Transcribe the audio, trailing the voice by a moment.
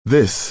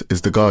This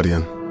is The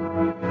Guardian.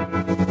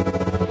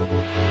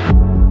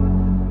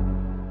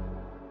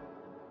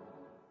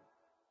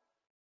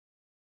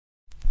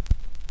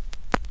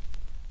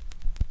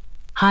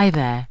 Hi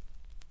there.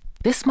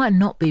 This might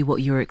not be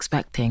what you were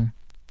expecting.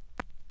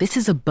 This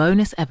is a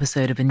bonus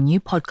episode of a new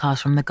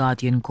podcast from The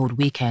Guardian called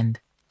Weekend.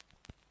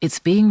 It's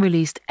being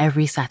released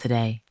every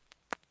Saturday.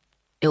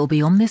 It will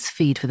be on this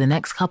feed for the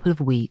next couple of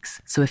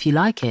weeks, so if you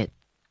like it,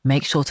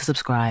 make sure to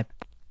subscribe.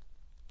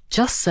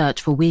 Just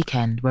search for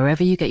Weekend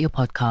wherever you get your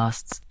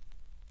podcasts.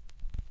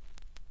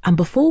 And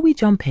before we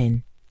jump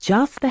in,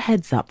 just the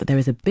heads up that there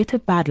is a bit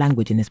of bad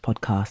language in this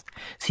podcast,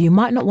 so you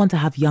might not want to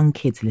have young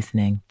kids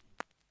listening.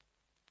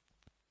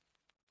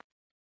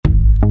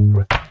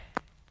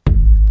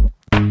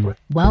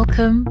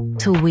 Welcome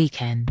to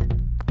Weekend,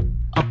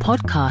 a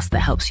podcast that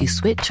helps you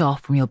switch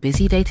off from your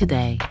busy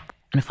day-to-day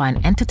and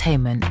find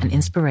entertainment and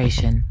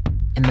inspiration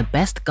in the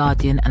best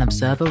Guardian and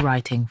Observer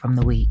writing from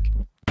the week.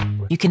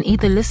 You can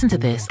either listen to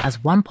this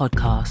as one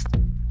podcast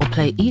or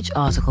play each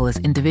article as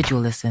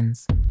individual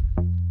listens.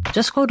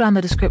 Just scroll down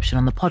the description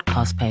on the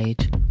podcast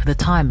page for the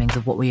timings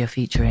of what we are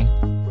featuring.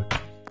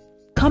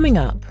 Coming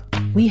up,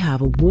 we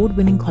have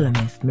award-winning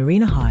columnist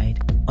Marina Hyde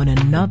on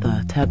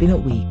another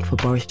turbulent week for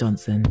Boris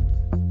Johnson.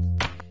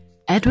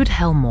 Edward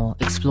Helmore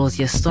explores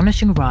the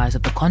astonishing rise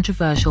of the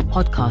controversial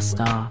podcast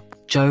star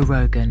Joe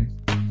Rogan.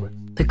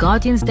 The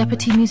Guardian's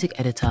deputy music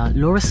editor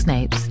Laura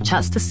Snapes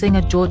chats to singer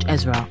George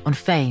Ezra on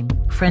fame,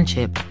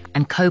 friendship,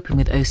 and coping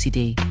with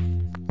OCD.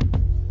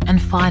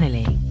 And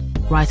finally,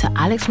 writer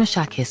Alex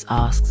Mashakis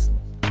asks,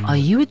 "Are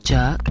you a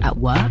jerk at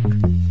work?"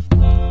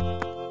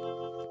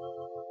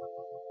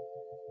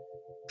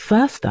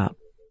 First up,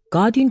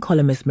 Guardian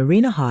columnist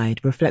Marina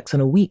Hyde reflects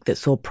on a week that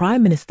saw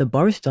Prime Minister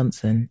Boris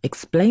Johnson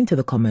explain to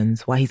the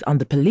Commons why he's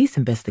under police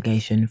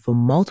investigation for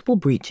multiple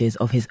breaches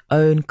of his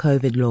own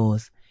COVID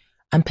laws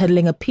and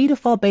peddling a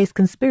paedophile-based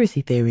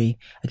conspiracy theory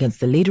against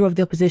the leader of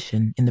the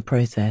opposition in the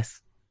process.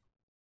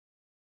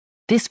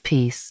 This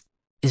piece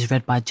is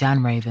read by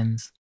Jan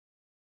Ravens.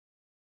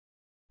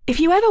 If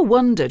you ever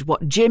wondered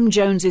what Jim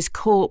Jones's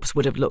corpse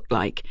would have looked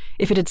like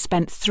if it had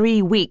spent 3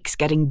 weeks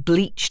getting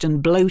bleached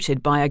and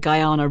bloated by a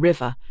Guyana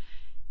river,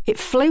 it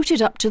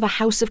floated up to the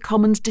House of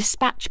Commons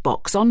dispatch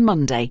box on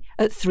Monday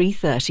at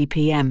 3:30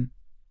 p.m.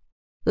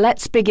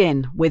 Let's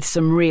begin with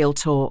some real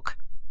talk.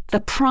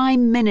 The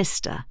Prime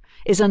Minister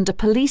is under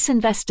police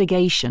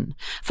investigation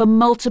for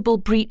multiple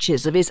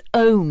breaches of his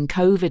own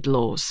COVID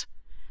laws.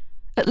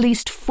 At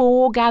least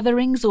 4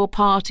 gatherings or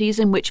parties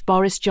in which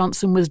Boris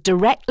Johnson was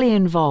directly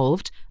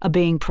involved are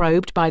being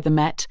probed by the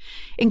Met,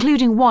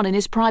 including one in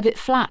his private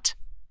flat.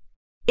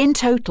 In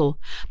total,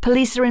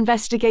 police are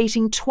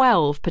investigating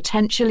 12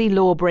 potentially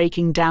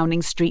law-breaking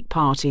Downing Street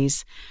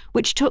parties,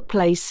 which took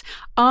place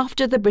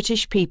after the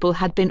British people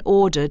had been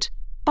ordered,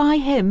 by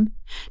him,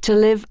 to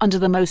live under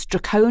the most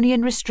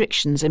draconian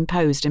restrictions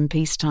imposed in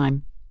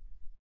peacetime.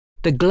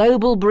 The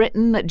global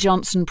Britain that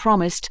Johnson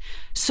promised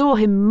saw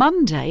him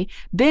Monday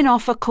bin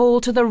off a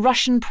call to the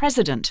Russian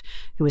president,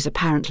 who is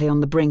apparently on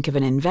the brink of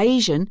an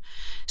invasion,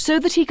 so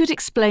that he could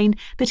explain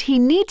that he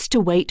needs to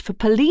wait for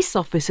police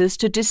officers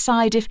to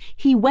decide if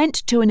he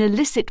went to an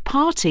illicit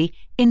party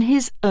in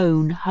his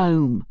own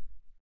home.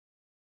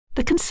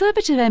 The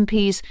Conservative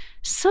MPs,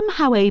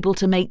 somehow able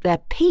to make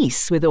their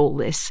peace with all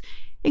this,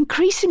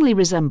 increasingly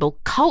resemble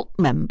cult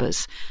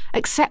members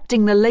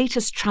accepting the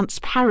latest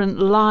transparent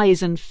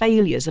lies and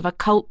failures of a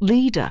cult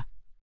leader.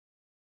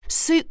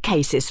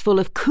 Suitcases full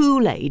of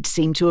Kool-Aid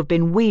seem to have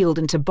been wheeled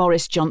into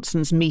Boris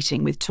Johnson's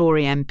meeting with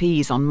Tory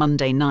MPs on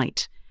Monday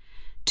night.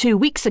 2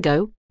 weeks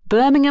ago,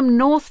 Birmingham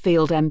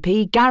Northfield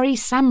MP Gary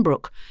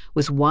Sambrook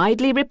was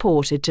widely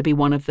reported to be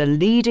one of the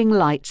leading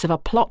lights of a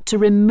plot to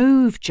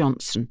remove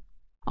Johnson.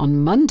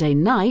 On Monday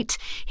night,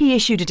 he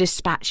issued a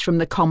dispatch from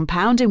the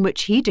compound in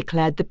which he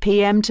declared the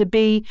PM to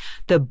be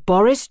the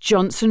Boris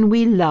Johnson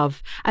we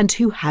love and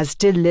who has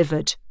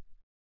delivered.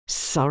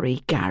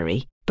 Sorry,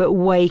 Gary, but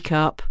wake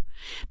up.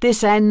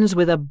 This ends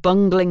with a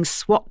bungling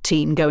SWAT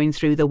team going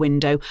through the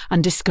window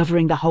and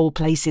discovering the whole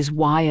place is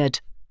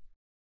wired.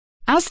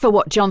 As for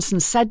what Johnson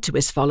said to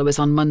his followers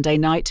on Monday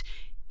night,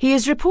 he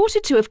is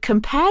reported to have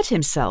compared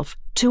himself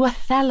to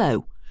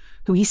Othello,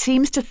 who he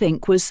seems to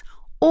think was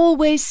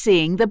always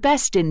seeing the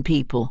best in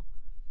people.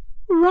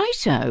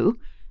 Righto.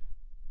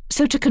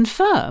 So to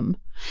confirm,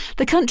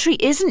 the country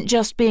isn't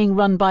just being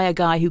run by a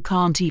guy who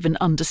can't even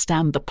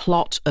understand the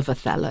plot of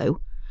Othello,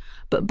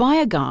 but by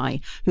a guy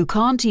who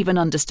can't even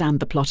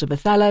understand the plot of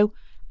Othello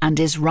and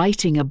is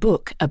writing a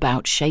book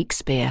about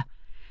Shakespeare.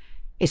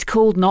 It's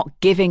called Not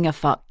Giving a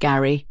Fuck,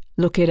 Gary.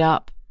 Look it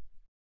up.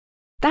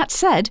 That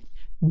said,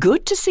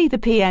 good to see the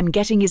PM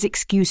getting his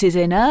excuses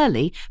in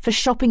early for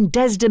shopping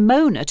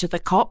Desdemona to the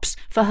cops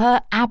for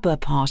her ABBA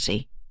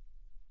party.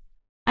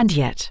 And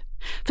yet,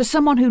 for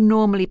someone who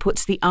normally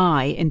puts the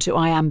I into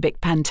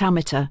iambic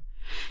pentameter,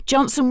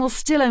 Johnson will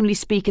still only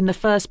speak in the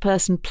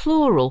first-person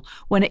plural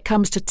when it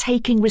comes to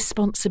taking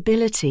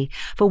responsibility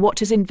for what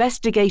his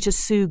investigator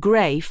Sue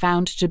Gray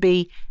found to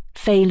be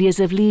failures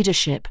of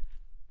leadership.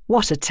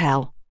 What a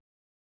tell.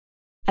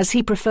 as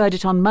he preferred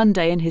it on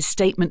Monday in his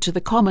statement to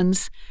the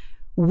Commons,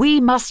 "We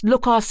must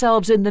look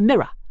ourselves in the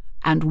mirror,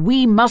 and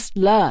we must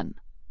learn."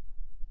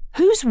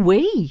 Who's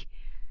we?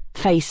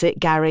 Face it,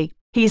 Gary,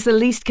 he's the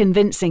least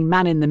convincing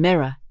man in the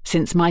mirror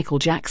since Michael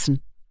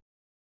Jackson.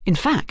 In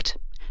fact,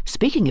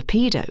 speaking of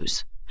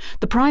pedos,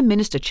 the Prime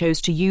Minister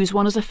chose to use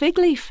one as a fig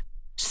leaf.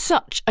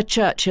 Such a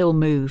Churchill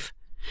move.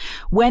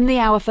 When the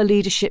hour for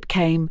leadership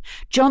came,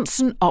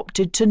 Johnson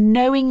opted to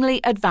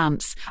knowingly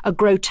advance a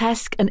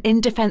grotesque and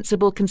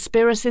indefensible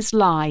conspiracist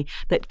lie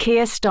that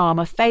Keir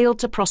Starmer failed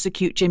to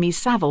prosecute Jimmy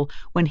Savile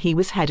when he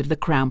was head of the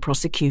Crown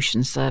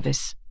Prosecution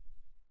Service.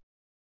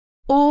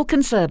 All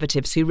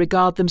Conservatives who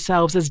regard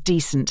themselves as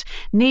decent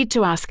need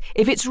to ask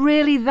if it's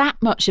really that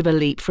much of a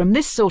leap from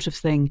this sort of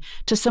thing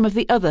to some of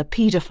the other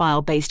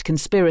paedophile-based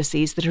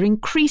conspiracies that are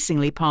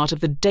increasingly part of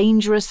the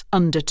dangerous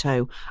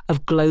undertow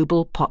of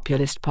global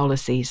populist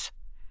policies.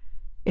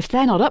 If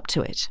they're not up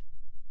to it,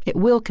 it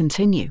will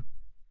continue.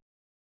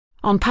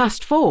 On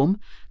past form,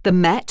 the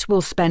Met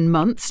will spend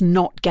months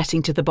not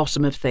getting to the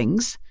bottom of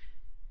things.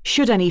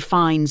 Should any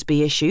fines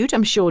be issued,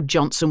 I'm sure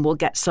Johnson will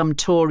get some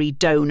Tory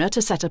donor to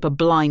set up a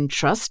blind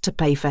trust to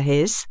pay for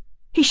his.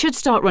 He should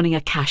start running a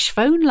cash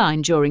phone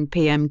line during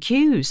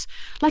PMQs,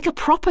 like a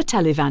proper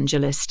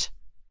televangelist.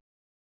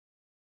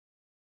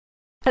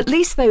 At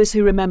least those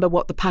who remember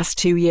what the past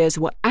 2 years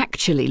were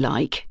actually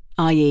like,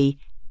 i.e.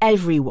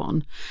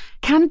 everyone,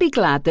 can be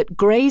glad that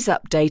Gray's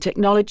update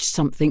acknowledged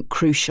something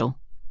crucial.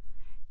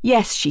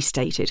 Yes, she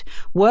stated,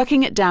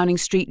 working at Downing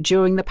Street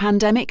during the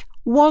pandemic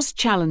was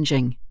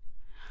challenging.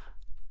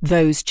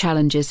 Those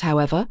challenges,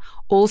 however,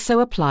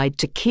 also applied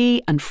to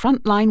key and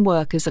frontline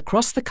workers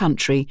across the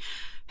country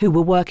who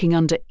were working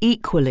under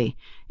equally,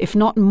 if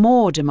not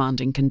more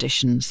demanding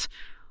conditions,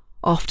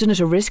 often at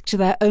a risk to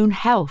their own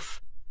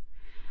health.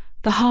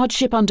 The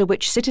hardship under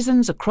which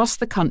citizens across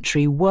the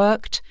country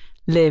worked,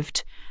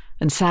 lived,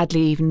 and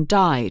sadly even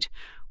died,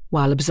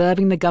 while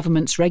observing the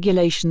government's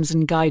regulations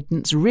and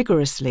guidance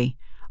rigorously,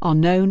 are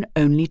known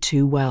only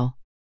too well.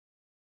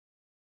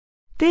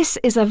 This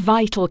is a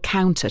vital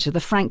counter to the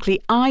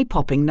frankly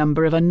eye-popping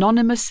number of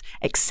anonymous,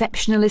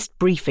 exceptionalist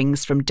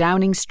briefings from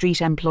Downing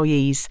Street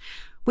employees,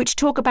 which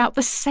talk about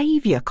the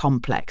saviour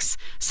complex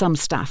some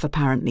staff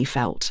apparently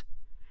felt.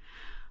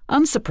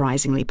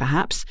 Unsurprisingly,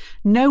 perhaps,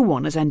 no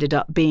one has ended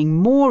up being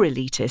more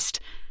elitist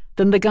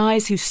than the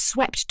guys who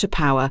swept to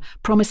power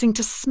promising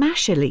to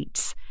smash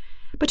elites,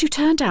 but who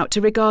turned out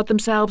to regard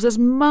themselves as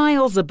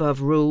miles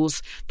above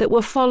rules that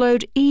were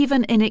followed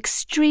even in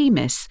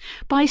extremis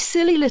by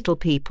silly little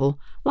people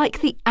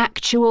like the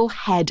actual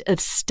head of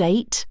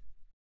state.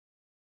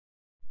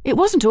 It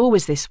wasn't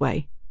always this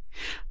way.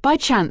 By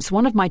chance,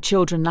 one of my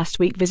children last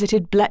week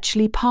visited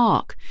Bletchley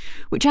Park,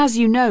 which, as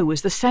you know,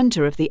 was the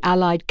centre of the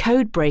Allied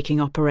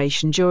code-breaking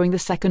operation during the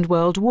Second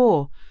World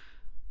War,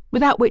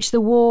 without which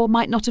the war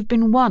might not have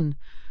been won,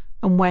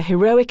 and where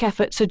heroic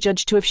efforts are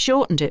judged to have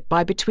shortened it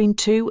by between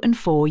 2 and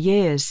 4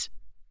 years.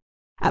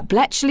 At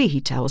Bletchley,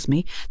 he tells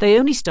me, they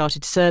only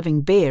started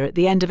serving beer at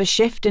the end of a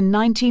shift in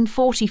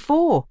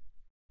 1944.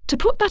 To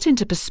put that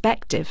into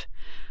perspective,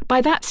 by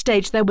that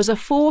stage there was a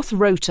 4th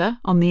rotor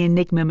on the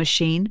Enigma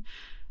machine,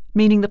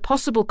 meaning the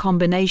possible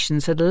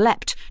combinations had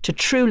leapt to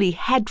truly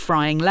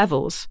head-frying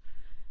levels.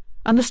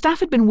 And the staff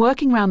had been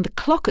working round the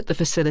clock at the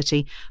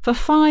facility for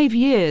 5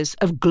 years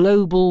of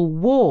global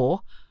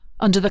war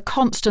under the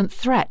constant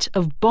threat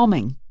of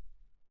bombing.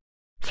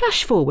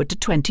 Flash forward to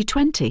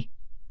 2020.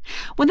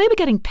 When they were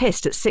getting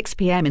pissed at 6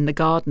 p.m. in the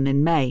garden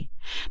in May,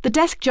 the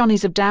desk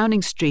Johnnies of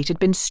Downing Street had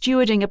been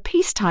stewarding a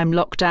peacetime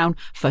lockdown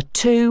for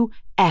 2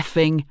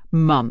 effing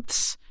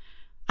months.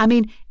 I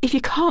mean, if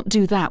you can't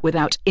do that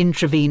without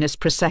intravenous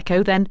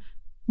Prosecco, then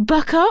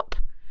buck up?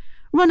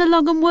 Run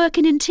along and work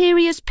in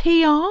interiors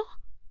PR?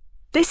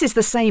 This is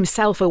the same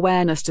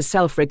self-awareness to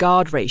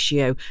self-regard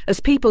ratio as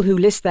people who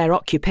list their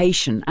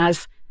occupation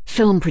as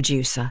film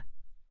producer.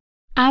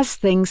 As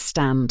things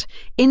stand,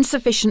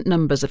 insufficient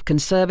numbers of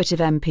Conservative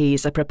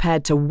MPs are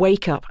prepared to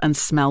wake up and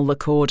smell the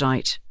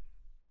cordite.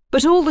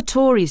 But all the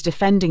Tories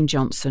defending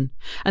Johnson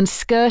and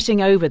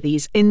skirting over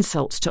these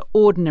insults to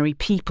ordinary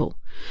people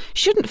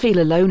shouldn't feel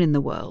alone in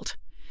the world.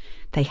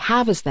 They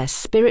have as their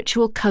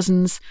spiritual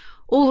cousins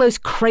all those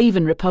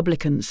craven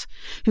Republicans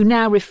who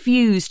now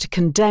refuse to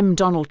condemn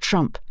Donald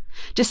Trump,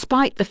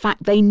 despite the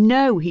fact they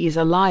know he is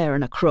a liar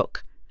and a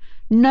crook,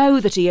 know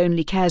that he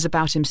only cares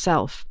about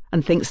himself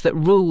and thinks that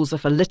rules are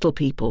for little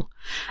people,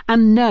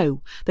 and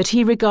know that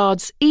he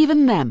regards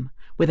even them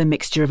with a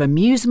mixture of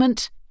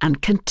amusement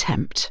and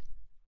contempt.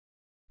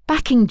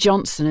 Backing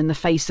Johnson in the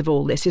face of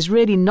all this is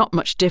really not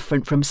much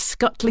different from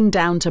scuttling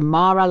down to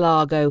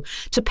Mar-a-Lago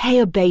to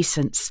pay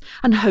obeisance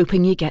and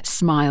hoping you get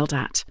smiled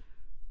at.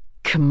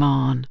 Come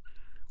on,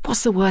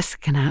 what's the worst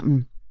that can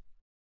happen?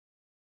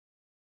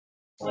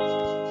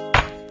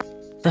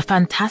 The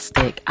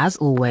fantastic, as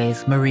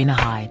always, Marina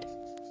Hyde,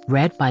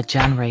 read by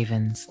Jan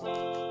Ravens.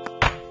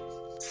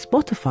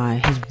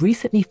 Spotify has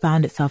recently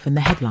found itself in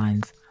the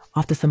headlines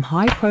after some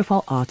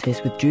high-profile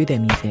artists withdrew their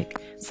music,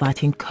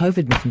 citing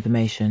COVID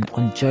misinformation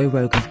on Joe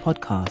Rogan's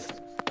podcast.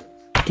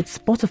 It's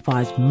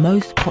Spotify's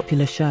most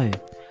popular show,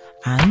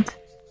 and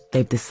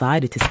they've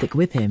decided to stick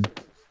with him.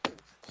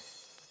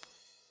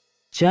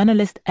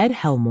 Journalist Ed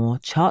Helmore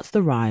charts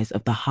the rise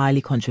of the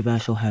highly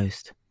controversial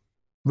host.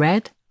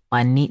 Read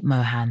by Neat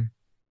Mohan.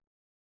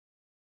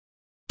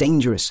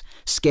 Dangerous,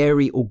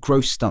 scary, or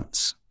gross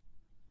stunts.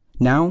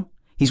 Now,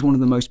 he's one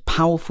of the most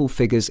powerful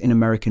figures in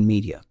American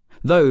media,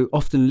 though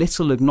often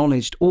little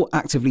acknowledged or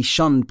actively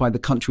shunned by the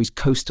country's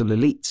coastal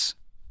elites.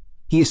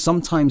 He is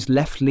sometimes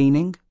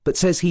left-leaning, but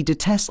says he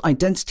detests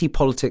identity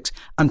politics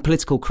and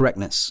political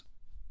correctness.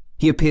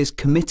 He appears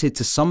committed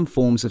to some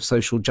forms of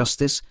social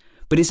justice,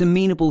 but is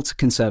amenable to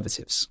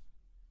conservatives.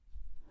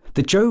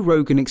 The Joe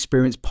Rogan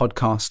Experience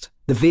podcast,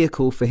 the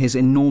vehicle for his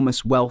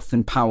enormous wealth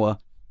and power,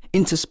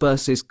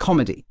 intersperses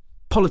comedy,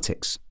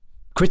 politics,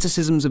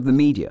 criticisms of the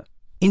media,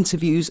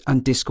 interviews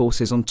and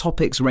discourses on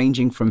topics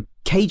ranging from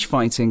cage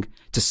fighting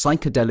to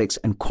psychedelics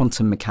and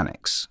quantum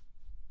mechanics.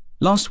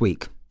 Last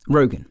week,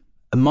 Rogan,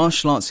 a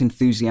martial arts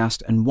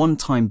enthusiast and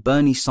one-time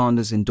Bernie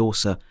Sanders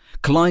endorser,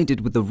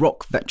 collided with the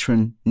rock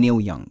veteran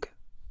Neil Young.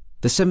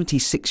 The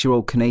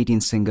 76-year-old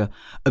Canadian singer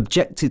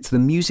objected to the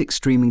music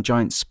streaming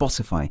giant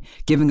Spotify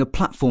giving a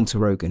platform to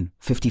Rogan,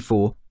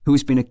 54, who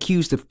has been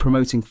accused of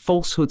promoting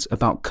falsehoods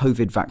about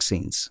COVID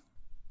vaccines.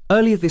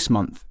 Earlier this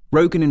month,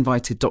 Rogan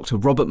invited Dr.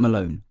 Robert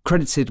Malone,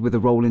 credited with a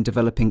role in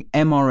developing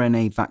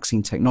mRNA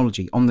vaccine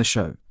technology, on the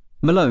show.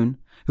 Malone,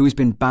 who has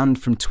been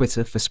banned from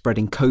Twitter for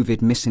spreading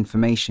COVID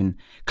misinformation,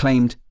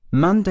 claimed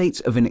mandates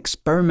of an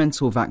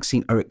experimental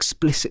vaccine are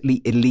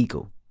explicitly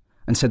illegal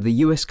and said the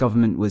US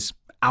government was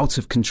out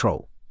of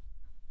control.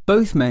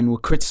 Both men were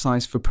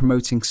criticised for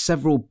promoting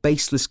several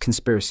baseless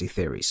conspiracy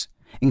theories,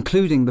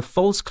 including the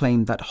false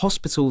claim that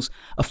hospitals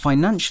are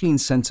financially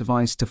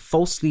incentivized to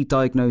falsely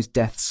diagnose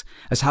deaths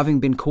as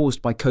having been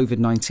caused by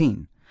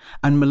COVID-19,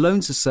 and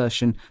Malone's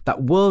assertion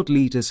that world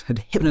leaders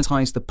had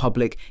hypnotized the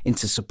public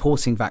into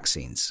supporting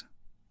vaccines.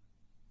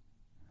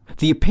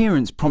 The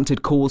appearance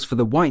prompted calls for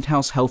the White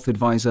House health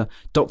advisor,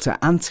 Dr.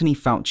 Anthony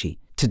Fauci,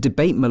 to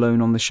debate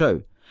Malone on the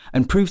show,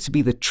 and proved to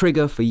be the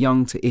trigger for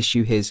Young to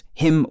issue his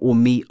him or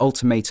me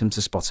ultimatum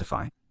to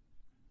Spotify.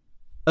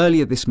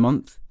 Earlier this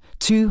month,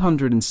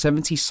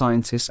 270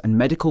 scientists and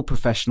medical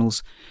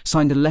professionals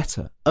signed a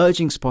letter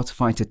urging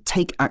Spotify to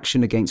take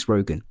action against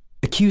Rogan,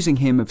 accusing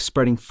him of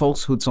spreading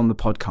falsehoods on the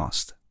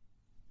podcast.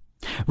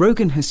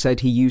 Rogan has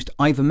said he used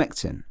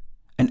ivermectin,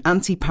 an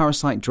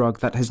anti-parasite drug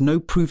that has no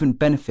proven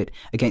benefit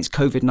against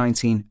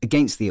COVID-19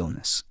 against the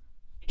illness.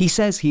 He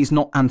says he is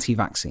not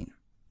anti-vaccine,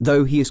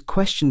 though he has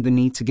questioned the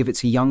need to give it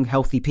to young,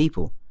 healthy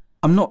people.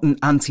 "I'm not an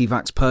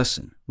anti-vax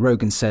person,"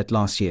 Rogan said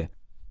last year.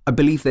 "I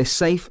believe they're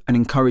safe and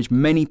encourage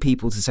many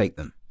people to take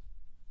them."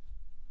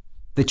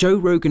 The Joe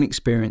Rogan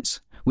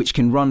Experience, which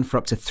can run for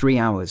up to 3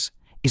 hours,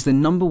 is the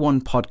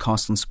 #1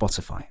 podcast on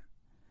Spotify.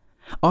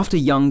 After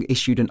Young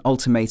issued an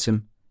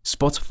ultimatum,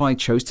 Spotify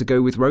chose to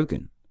go with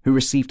Rogan, who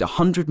received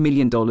 $100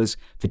 million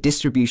for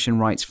distribution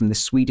rights from the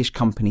Swedish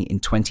company in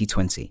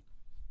 2020.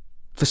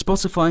 For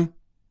Spotify,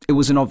 it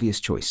was an obvious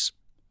choice.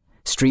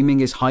 Streaming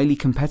is highly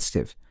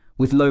competitive,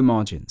 with low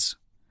margins.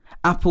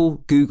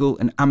 Apple, Google,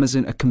 and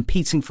Amazon are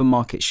competing for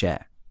market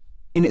share.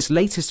 In its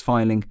latest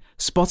filing,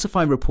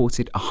 Spotify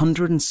reported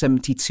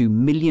 172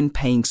 million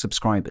paying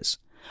subscribers,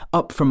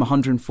 up from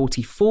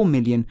 144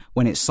 million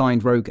when it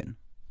signed Rogan.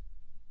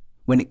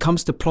 When it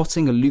comes to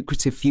plotting a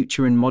lucrative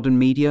future in modern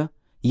media,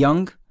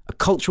 Young, a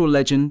cultural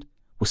legend,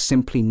 was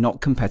simply not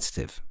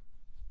competitive.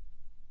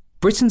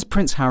 Britain's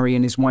Prince Harry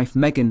and his wife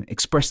Meghan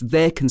expressed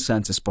their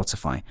concern to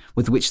Spotify,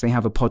 with which they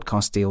have a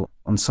podcast deal,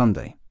 on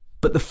Sunday.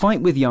 But the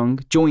fight with Young,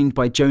 joined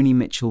by Joni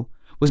Mitchell,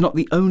 was not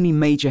the only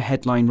major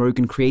headline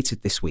Rogan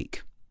created this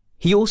week.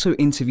 He also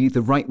interviewed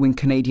the right-wing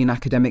Canadian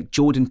academic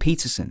Jordan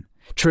Peterson,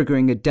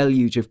 triggering a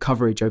deluge of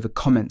coverage over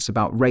comments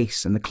about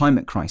race and the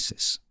climate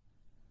crisis.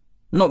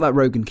 Not that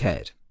Rogan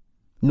cared,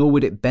 nor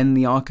would it bend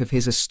the arc of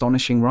his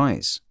astonishing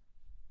rise.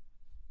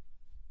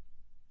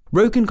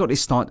 Rogan got his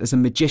start as a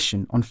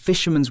magician on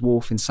Fisherman's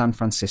Wharf in San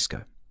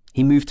Francisco.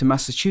 He moved to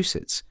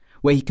Massachusetts,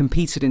 where he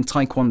competed in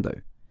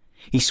Taekwondo.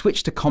 He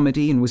switched to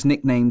comedy and was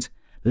nicknamed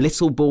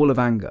Little Ball of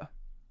Anger.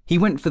 He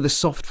went for the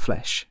soft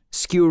flesh,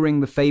 skewering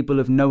the fable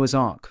of Noah's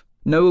Ark.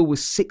 Noah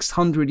was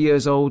 600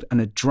 years old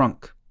and a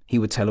drunk, he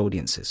would tell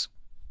audiences.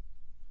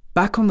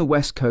 Back on the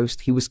West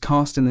Coast, he was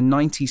cast in the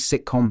 90s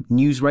sitcom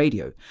News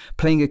Radio,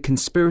 playing a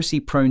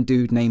conspiracy-prone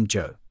dude named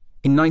Joe.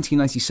 In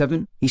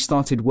 1997, he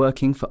started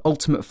working for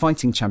Ultimate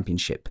Fighting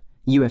Championship,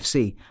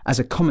 UFC, as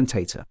a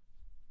commentator.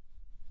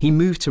 He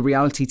moved to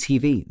reality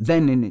TV,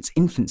 then in its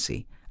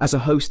infancy, as a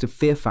host of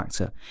Fear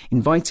Factor,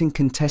 inviting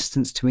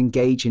contestants to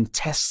engage in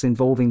tests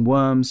involving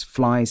worms,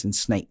 flies, and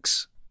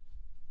snakes.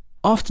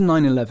 After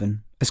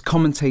 9/11, as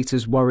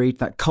commentators worried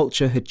that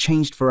culture had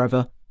changed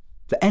forever,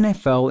 the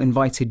NFL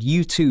invited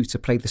U2 to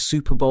play the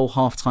Super Bowl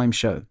halftime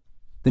show.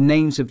 The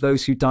names of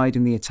those who died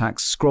in the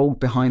attacks scrolled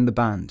behind the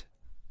band.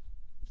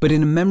 But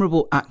in a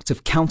memorable act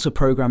of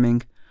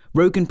counter-programming,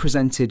 Rogan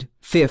presented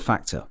Fear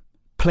Factor,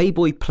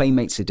 Playboy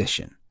Playmates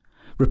Edition,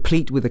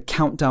 replete with a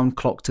countdown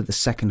clock to the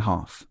second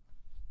half.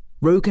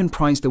 Rogan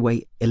prized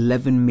away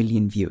 11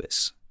 million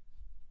viewers.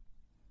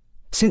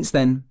 Since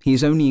then, he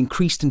has only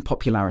increased in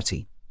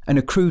popularity and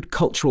accrued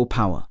cultural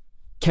power,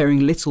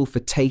 caring little for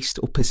taste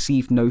or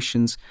perceived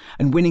notions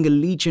and winning a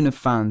legion of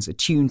fans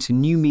attuned to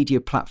new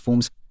media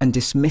platforms and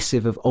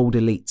dismissive of old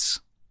elites.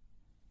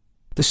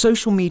 The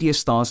social media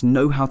stars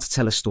know how to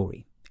tell a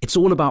story. It's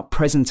all about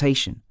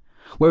presentation,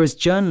 whereas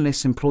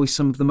journalists employ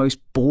some of the most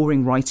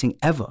boring writing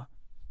ever.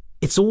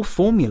 It's all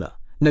formula,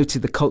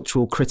 noted the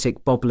cultural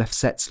critic Bob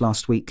Lefsetz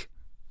last week.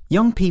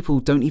 Young people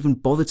don't even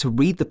bother to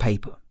read the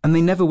paper, and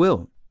they never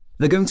will.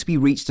 They're going to be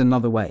reached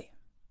another way.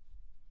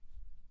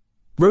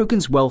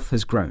 Rogan's wealth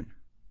has grown.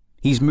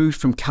 He's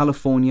moved from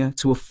California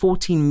to a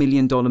 $14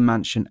 million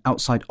mansion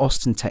outside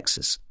Austin,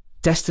 Texas,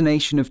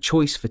 destination of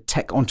choice for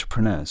tech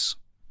entrepreneurs.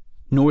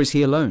 Nor is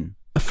he alone.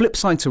 A flip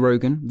side to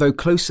Rogan, though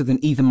closer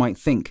than either might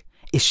think,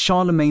 is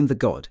Charlemagne the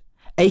God,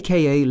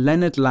 aka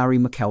Leonard Larry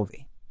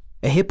McKelvey,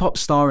 a hip-hop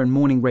star and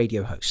morning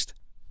radio host.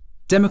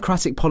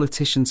 Democratic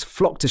politicians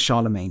flock to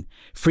Charlemagne,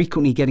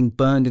 frequently getting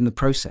burned in the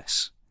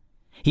process.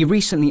 He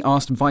recently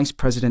asked Vice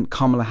President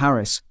Kamala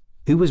Harris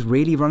who was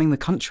really running the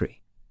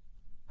country.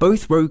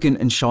 Both Rogan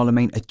and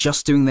Charlemagne are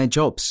just doing their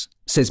jobs,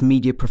 says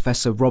media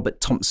professor Robert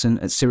Thompson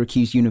at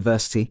Syracuse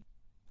University.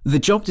 The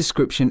job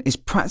description is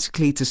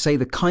practically to say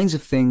the kinds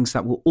of things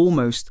that will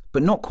almost,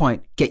 but not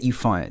quite, get you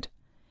fired.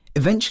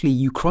 Eventually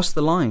you cross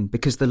the line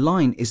because the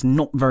line is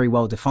not very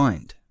well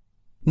defined.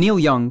 Neil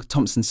Young,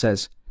 Thompson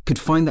says, could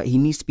find that he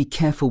needs to be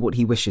careful what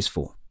he wishes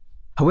for.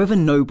 However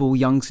noble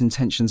Young's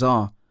intentions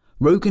are,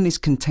 Rogan is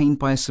contained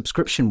by a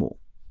subscription wall.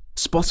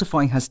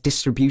 Spotify has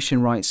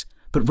distribution rights,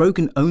 but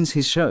Rogan owns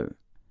his show.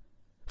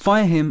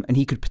 Fire him and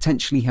he could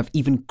potentially have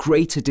even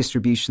greater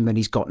distribution than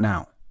he's got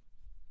now.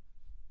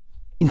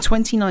 In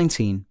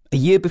 2019, a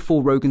year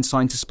before Rogan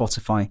signed to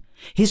Spotify,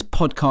 his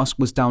podcast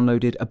was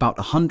downloaded about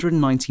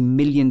 190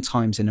 million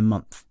times in a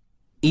month.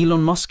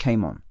 Elon Musk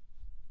came on.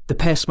 The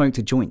pair smoked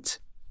a joint.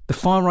 The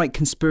far-right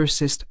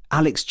conspiracist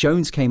Alex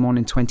Jones came on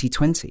in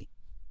 2020.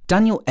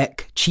 Daniel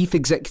Ek, chief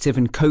executive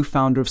and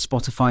co-founder of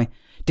Spotify,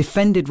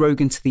 defended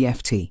Rogan to the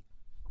FT.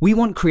 We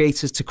want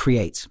creators to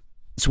create.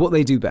 It's what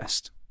they do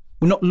best.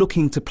 We're not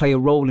looking to play a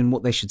role in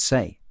what they should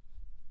say.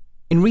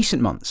 In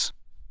recent months,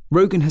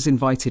 Rogan has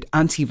invited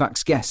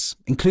anti-vax guests,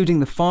 including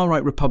the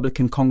far-right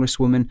Republican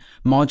Congresswoman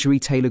Marjorie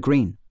Taylor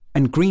Greene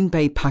and Green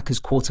Bay Packers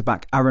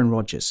quarterback Aaron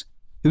Rodgers,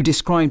 who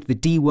described the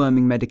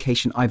deworming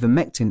medication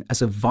ivermectin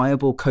as a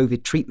viable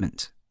COVID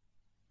treatment.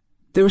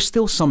 There are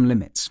still some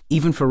limits,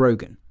 even for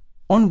Rogan.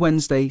 On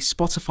Wednesday,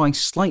 Spotify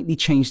slightly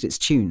changed its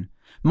tune,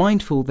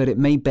 mindful that it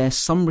may bear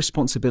some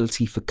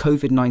responsibility for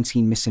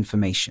COVID-19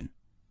 misinformation.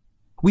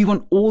 We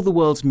want all the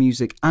world's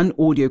music and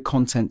audio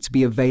content to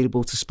be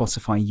available to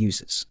Spotify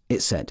users,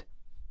 it said.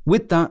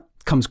 With that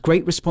comes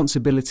great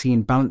responsibility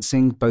in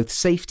balancing both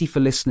safety for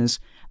listeners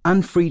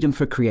and freedom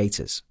for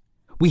creators.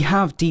 We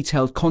have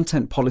detailed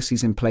content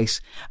policies in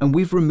place, and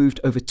we've removed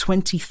over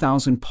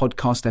 20,000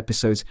 podcast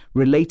episodes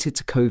related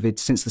to COVID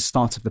since the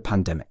start of the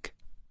pandemic.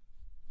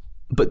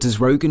 But does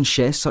Rogan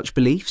share such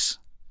beliefs?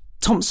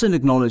 Thompson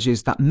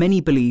acknowledges that many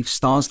believe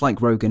stars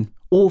like Rogan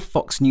or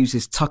Fox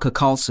News' Tucker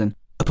Carlson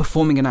are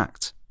performing an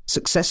act,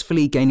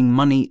 successfully gaining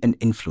money and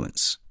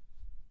influence.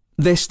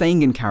 They're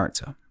staying in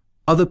character.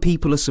 Other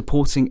people are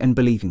supporting and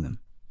believing them.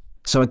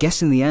 So I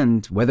guess in the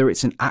end, whether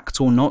it's an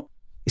act or not,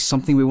 is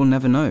something we will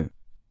never know.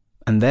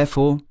 And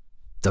therefore,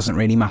 doesn't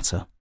really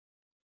matter.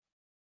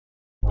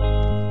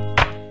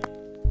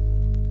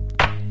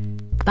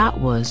 That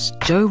was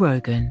Joe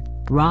Rogan,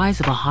 Rise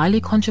of a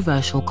Highly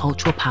Controversial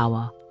Cultural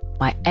Power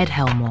by Ed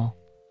Helmore.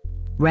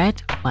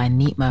 Read by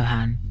Neat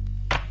Mohan.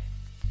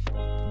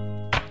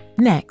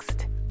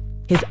 Next,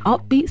 his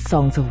upbeat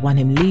songs have won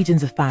him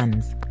legions of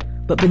fans,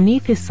 but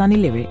beneath his sunny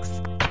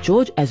lyrics,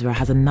 George Ezra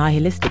has a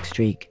nihilistic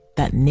streak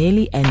that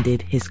nearly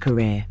ended his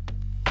career.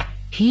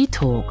 He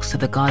talks to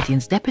The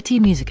Guardian's deputy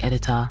music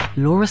editor,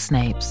 Laura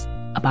Snapes,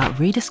 about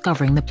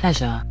rediscovering the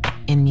pleasure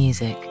in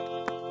music.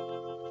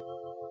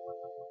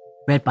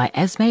 Read by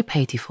Esme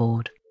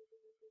Patyford.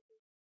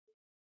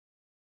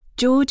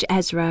 George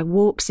Ezra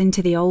walks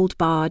into the Old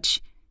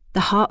Barge,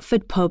 the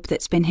Hertford pub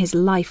that's been his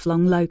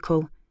lifelong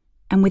local,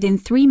 and within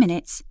 3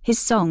 minutes, his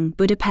song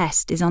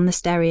Budapest is on the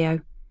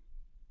stereo.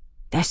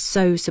 They're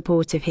so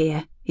supportive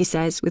here, he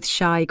says with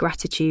shy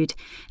gratitude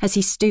as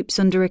he stoops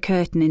under a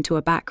curtain into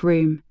a back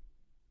room.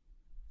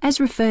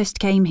 Ezra first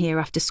came here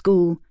after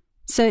school,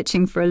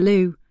 searching for a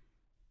loo.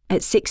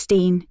 At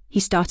 16, he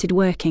started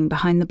working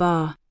behind the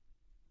bar.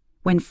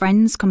 When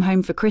friends come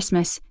home for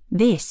Christmas,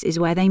 this is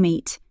where they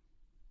meet.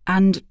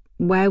 And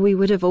where we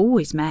would have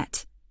always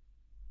met.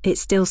 It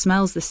still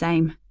smells the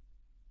same.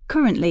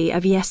 Currently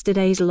of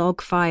yesterday's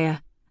log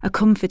fire, a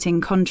comforting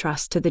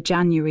contrast to the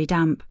January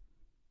damp.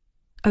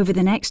 Over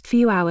the next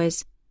few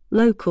hours,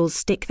 locals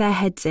stick their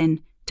heads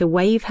in to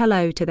wave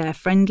hello to their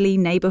friendly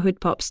neighbourhood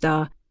pop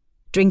star,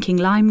 drinking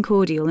lime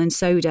cordial and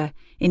soda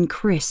in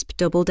crisp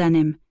double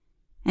denim,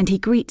 and he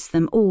greets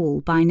them all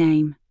by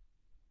name.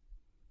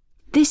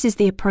 This is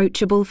the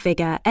approachable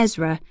figure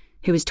Ezra,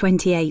 who is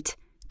 28,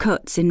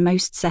 cuts in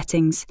most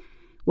settings,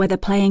 whether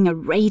playing a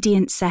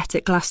radiant set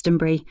at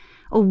Glastonbury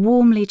or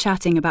warmly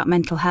chatting about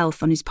mental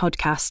health on his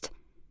podcast.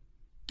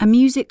 A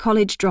music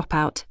college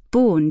dropout,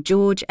 born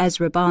George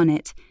Ezra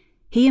Barnett,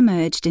 he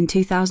emerged in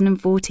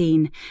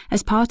 2014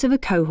 as part of a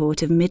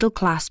cohort of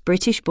middle-class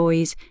British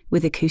boys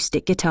with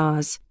acoustic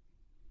guitars.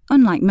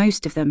 Unlike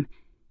most of them,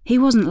 he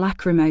wasn't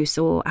lachrymose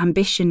or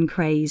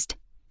ambition-crazed.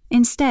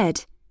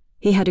 Instead,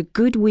 he had a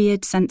good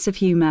weird sense of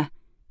humour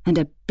and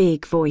a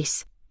big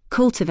voice,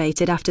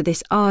 cultivated after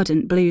this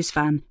ardent blues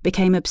fan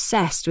became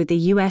obsessed with the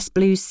US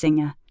blues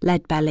singer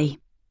Leadbelly.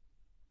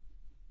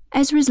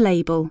 Ezra's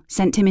label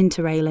sent him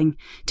interrailing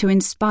to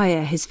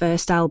inspire his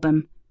first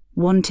album,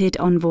 Wanted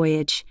on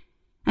Voyage,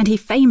 and he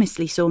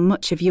famously saw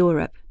much of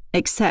Europe,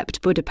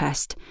 except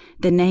Budapest,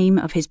 the name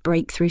of his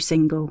breakthrough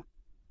single.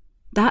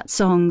 That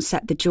song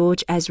set the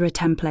George Ezra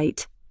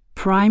template,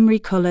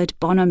 primary-coloured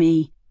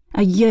bonhomie,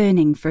 a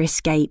yearning for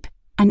escape,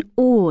 an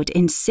awed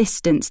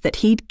insistence that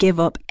he'd give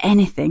up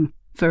anything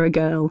for a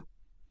girl.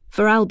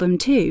 For album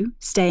 2,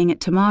 Staying at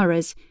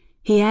Tamara's,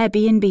 he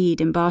Airbnb'd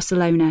in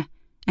Barcelona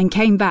and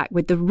came back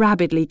with the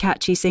rabidly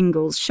catchy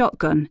singles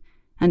Shotgun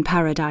and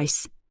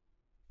Paradise.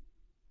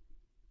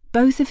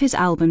 Both of his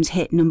albums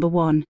hit number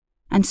 1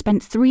 and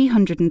spent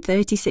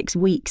 336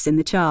 weeks in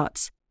the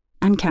charts,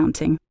 and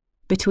counting,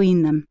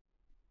 between them.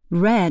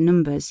 Rare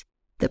numbers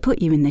that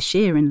put you in the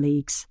Sheeran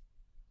leagues.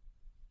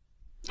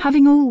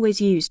 Having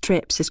always used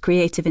trips as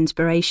creative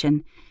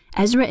inspiration,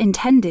 Ezra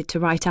intended to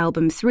write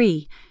album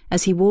 3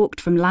 as he walked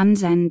from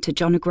Land's End to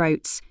John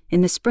O'Groats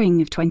in the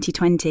spring of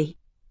 2020.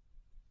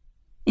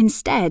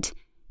 Instead,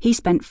 he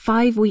spent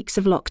 5 weeks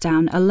of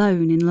lockdown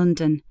alone in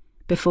London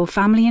before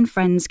family and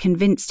friends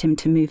convinced him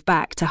to move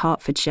back to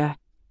Hertfordshire.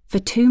 For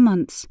 2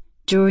 months,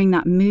 during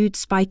that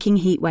mood-spiking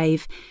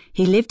heatwave,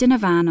 he lived in a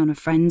van on a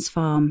friend's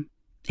farm.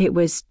 It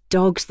was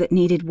dogs that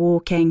needed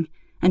walking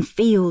and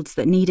fields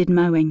that needed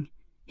mowing,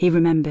 he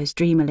remembers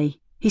dreamily.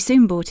 He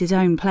soon bought his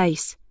own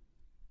place.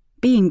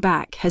 Being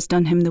back has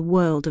done him the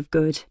world of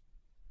good.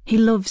 He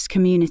loves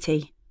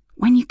community.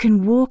 When you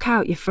can walk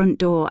out your front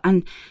door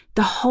and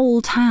the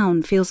whole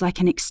town feels like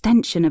an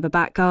extension of a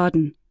back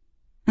garden.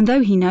 And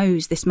though he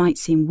knows this might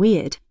seem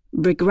weird,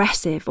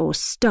 regressive or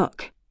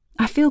stuck,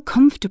 I feel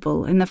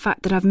comfortable in the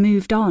fact that I've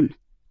moved on,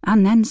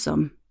 and then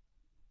some.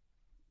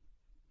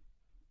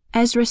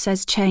 Ezra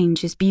says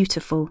change is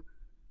beautiful,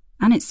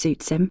 and it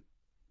suits him.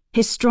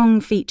 His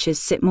strong features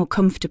sit more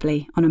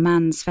comfortably on a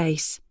man's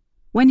face.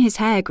 When his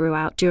hair grew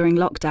out during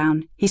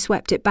lockdown, he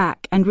swept it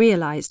back and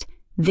realised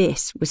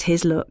this was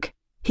his look.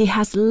 He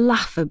has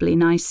laughably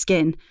nice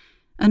skin.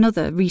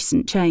 Another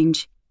recent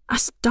change. I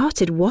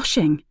started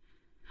washing.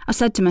 I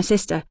said to my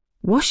sister,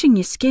 washing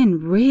your skin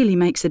really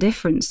makes a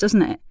difference,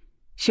 doesn't it?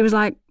 She was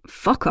like,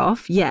 fuck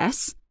off,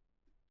 yes.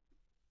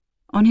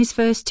 On his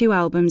first 2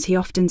 albums, he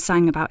often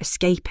sang about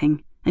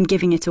escaping and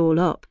giving it all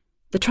up.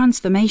 The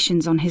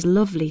transformations on his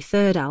lovely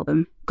 3rd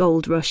album,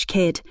 Gold Rush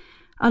Kid,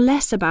 are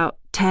less about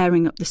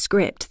tearing up the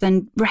script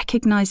than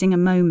recognising a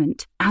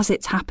moment as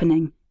it's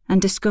happening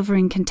and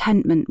discovering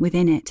contentment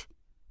within it.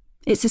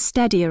 It's a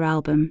steadier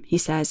album, he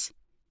says.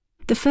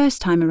 The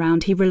first time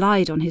around, he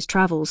relied on his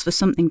travels for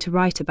something to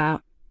write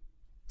about.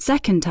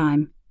 Second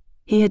time,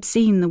 he had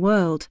seen the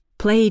world,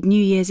 played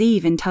New Year's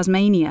Eve in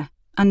Tasmania,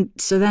 and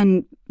so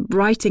then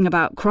writing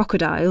about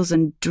crocodiles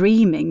and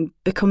dreaming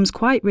becomes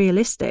quite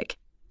realistic.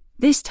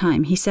 This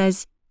time, he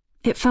says,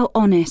 it felt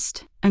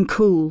honest and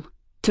cool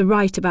to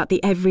write about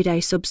the everyday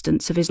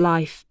substance of his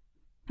life.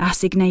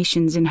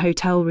 Assignations in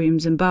hotel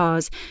rooms and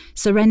bars,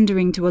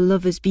 surrendering to a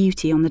lover's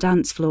beauty on the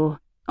dance floor.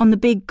 On the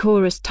big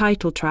chorus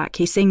title track,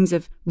 he sings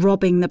of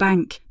robbing the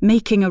bank,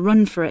 making a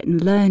run for it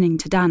and learning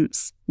to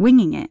dance,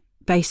 winging it,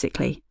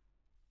 basically.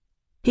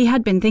 He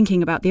had been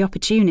thinking about the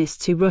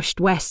opportunists who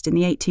rushed west in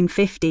the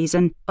 1850s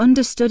and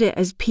understood it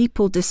as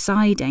people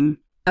deciding,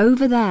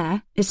 over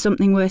there is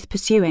something worth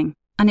pursuing,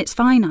 and it's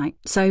finite,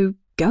 so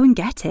go and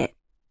get it.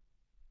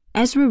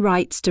 Ezra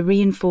writes to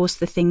reinforce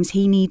the things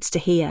he needs to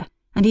hear,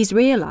 and he's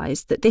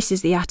realised that this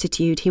is the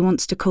attitude he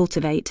wants to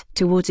cultivate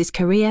towards his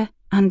career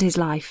and his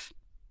life.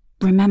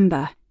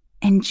 Remember,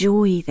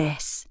 enjoy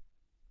this.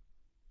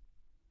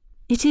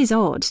 It is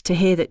odd to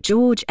hear that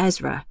George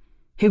Ezra,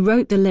 who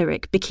wrote the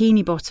lyric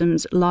Bikini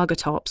Bottoms, Lager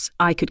Tops,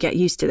 I Could Get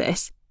Used to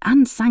This,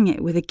 and sang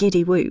it with a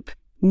giddy whoop,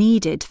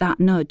 needed that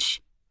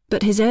nudge.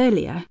 But his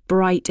earlier,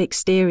 bright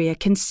exterior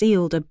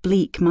concealed a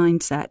bleak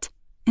mindset.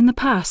 In the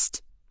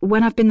past,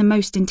 when I've been the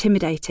most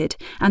intimidated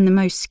and the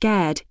most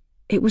scared,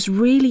 it was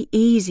really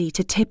easy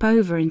to tip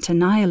over into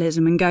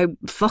nihilism and go,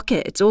 fuck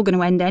it, it's all going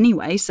to end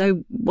anyway,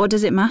 so what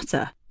does it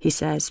matter? He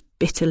says,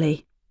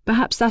 bitterly.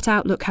 Perhaps that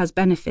outlook has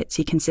benefits,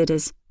 he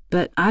considers,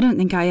 but I don't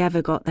think I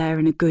ever got there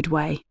in a good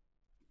way.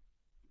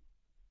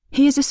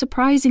 He is a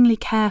surprisingly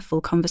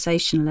careful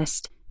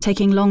conversationalist,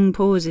 taking long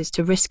pauses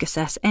to risk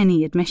assess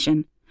any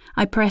admission.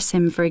 I press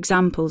him for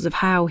examples of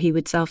how he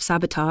would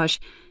self-sabotage,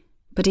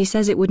 but he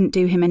says it wouldn't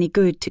do him any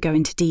good to go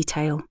into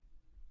detail.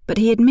 But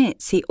he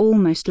admits he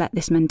almost let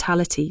this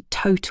mentality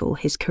total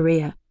his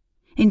career.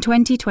 In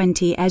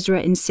 2020,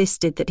 Ezra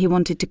insisted that he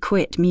wanted to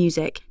quit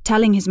music,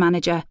 telling his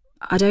manager,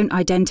 I don't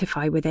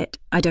identify with it.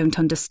 I don't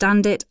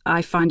understand it.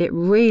 I find it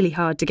really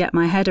hard to get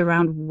my head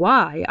around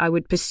why I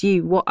would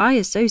pursue what I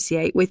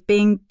associate with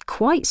being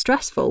quite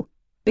stressful,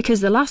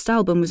 because the last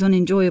album was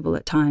unenjoyable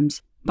at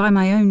times, by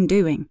my own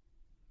doing.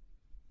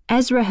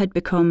 Ezra had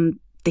become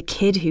the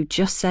kid who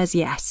just says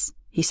yes,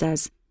 he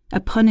says, a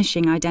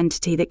punishing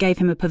identity that gave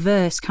him a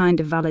perverse kind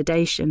of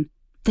validation.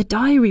 The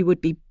diary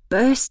would be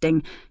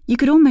bursting. You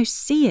could almost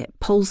see it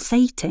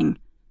pulsating.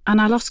 And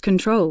I lost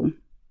control.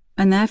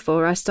 And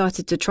therefore I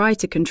started to try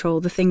to control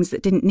the things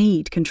that didn't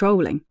need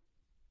controlling.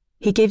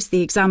 He gives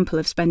the example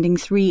of spending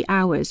 3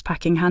 hours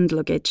packing hand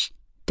luggage.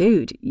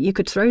 Dude, you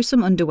could throw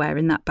some underwear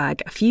in that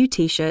bag, a few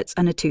t-shirts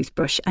and a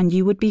toothbrush, and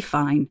you would be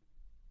fine.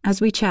 As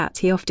we chat,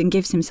 he often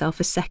gives himself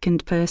a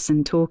second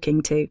person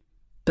talking to.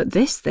 But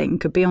this thing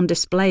could be on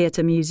display at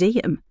a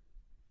museum.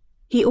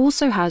 He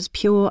also has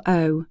Pure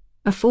O,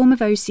 a form of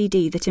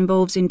OCD that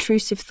involves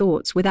intrusive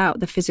thoughts without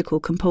the physical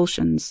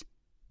compulsions.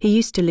 He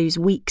used to lose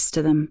weeks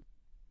to them.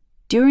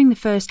 During the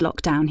first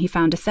lockdown, he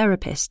found a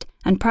therapist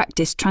and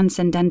practiced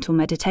transcendental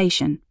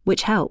meditation,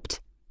 which helped.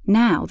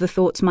 Now the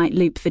thoughts might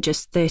loop for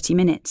just 30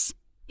 minutes.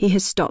 He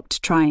has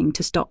stopped trying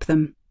to stop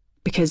them,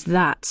 because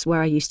that's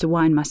where I used to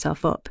wind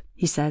myself up,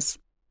 he says.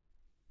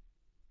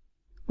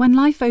 When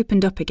life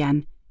opened up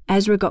again,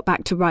 Ezra got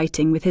back to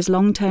writing with his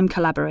long-term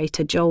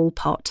collaborator Joel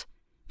Pott,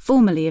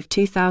 formerly of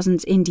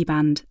 2000's indie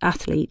band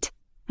Athlete,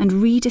 and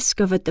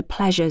rediscovered the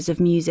pleasures of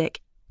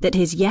music that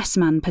his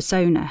yes-man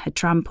persona had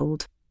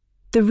trampled.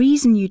 The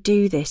reason you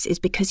do this is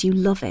because you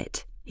love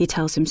it, he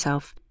tells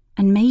himself,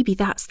 and maybe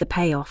that's the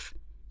payoff,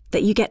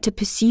 that you get to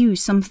pursue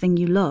something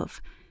you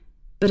love,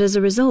 but as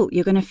a result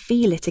you're going to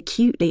feel it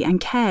acutely and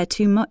care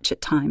too much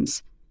at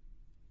times.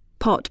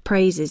 Pott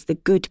praises the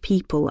good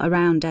people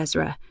around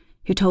Ezra,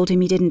 who told him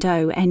he didn't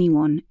owe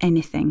anyone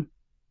anything.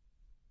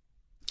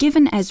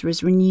 Given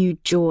Ezra's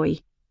renewed joy,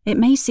 it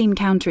may seem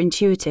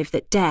counterintuitive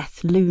that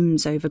death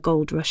looms over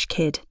Gold Rush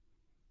Kid.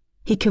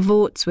 He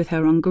cavorts with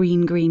her on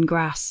green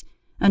grass,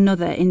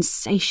 another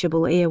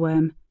insatiable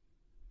earworm.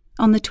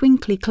 On the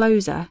twinkly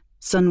closer,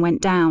 Sun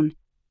Went Down,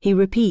 he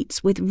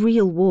repeats with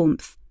real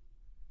warmth,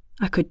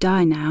 I could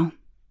die now.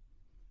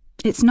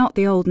 It's not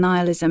the old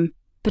nihilism,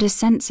 but a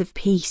sense of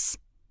peace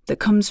that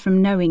comes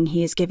from knowing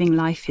he is giving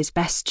life his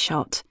best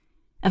shot,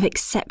 of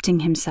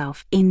accepting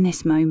himself in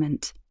this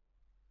moment.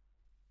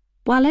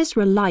 While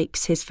Ezra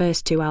likes his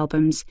first 2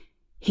 albums,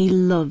 he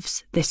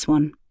loves this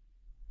one.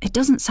 It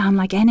doesn't sound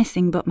like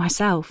anything but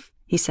myself,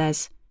 he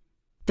says.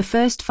 The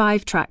first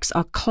 5 tracks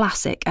are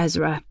classic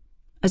Ezra,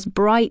 as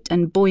bright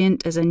and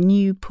buoyant as a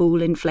new pool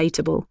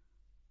inflatable.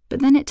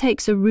 But then it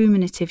takes a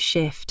ruminative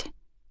shift.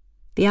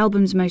 The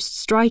album's most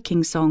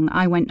striking song,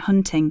 I Went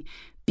Hunting,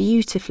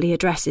 beautifully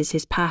addresses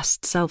his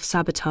past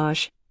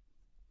self-sabotage.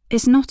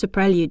 It's not a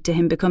prelude to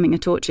him becoming a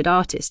tortured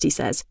artist, he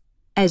says.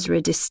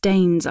 Ezra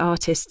disdains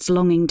artists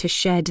longing to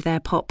shed their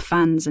pop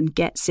fans and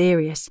get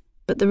serious,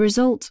 but the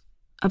result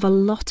of a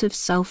lot of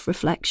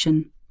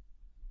self-reflection.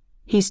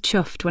 He's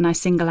chuffed when I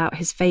single out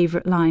his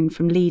favourite line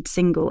from lead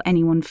single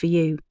Anyone for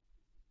You.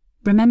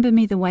 Remember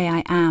me the way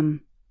I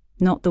am,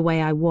 not the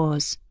way I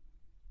was.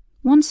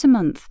 Once a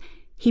month,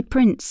 he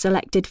prints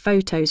selected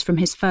photos from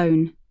his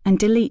phone and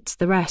deletes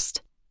the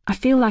rest. I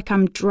feel like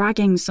I'm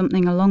dragging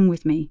something along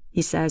with me,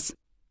 he says.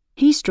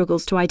 He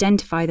struggles to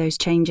identify those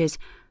changes,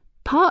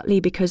 partly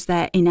because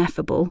they're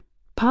ineffable,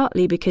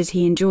 partly because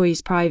he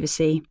enjoys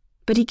privacy,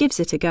 but he gives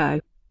it a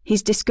go.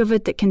 He's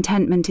discovered that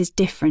contentment is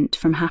different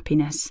from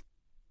happiness.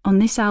 On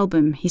this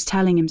album, he's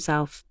telling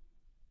himself,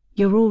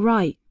 you're all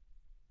right.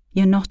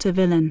 You're not a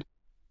villain.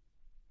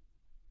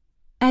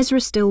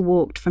 Ezra still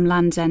walked from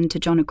Land's End to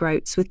John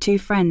O'Groats with 2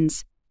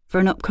 friends for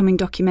an upcoming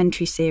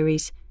documentary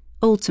series,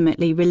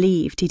 ultimately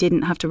relieved he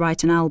didn't have to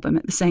write an album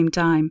at the same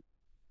time.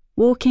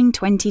 Walking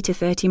 20 to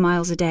 30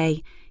 miles a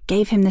day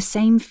gave him the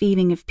same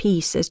feeling of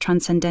peace as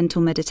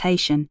transcendental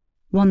meditation,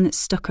 one that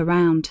stuck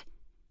around.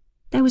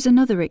 There was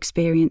another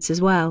experience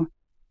as well.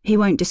 He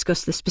won't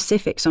discuss the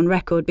specifics on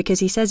record because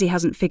he says he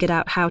hasn't figured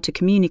out how to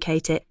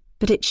communicate it,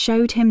 but it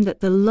showed him that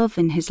the love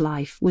in his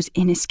life was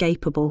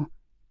inescapable.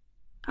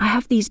 I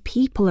have these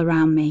people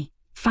around me,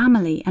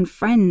 family and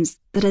friends,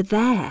 that are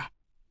there.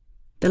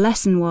 The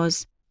lesson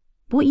was,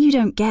 what you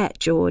don't get,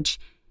 George,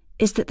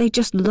 is that they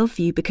just love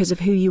you because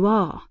of who you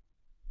are.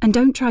 And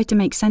don't try to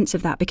make sense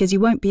of that because you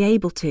won't be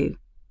able to,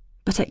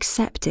 but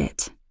accept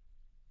it.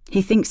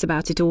 He thinks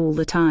about it all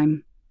the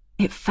time.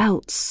 It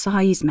felt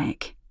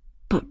seismic,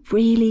 but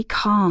really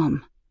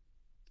calm.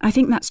 I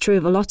think that's true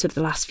of a lot of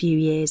the last few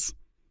years.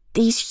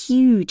 These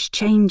huge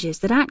changes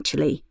that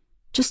actually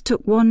just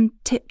took one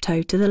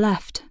tiptoe to the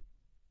left.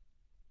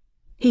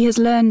 He has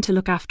learned to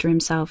look after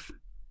himself,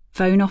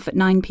 phone off at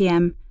 9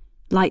 p.m,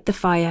 light the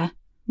fire,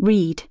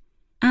 read,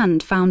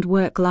 and found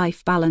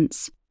work-life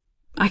balance.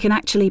 I can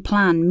actually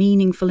plan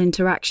meaningful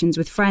interactions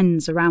with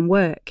friends around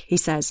work, he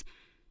says,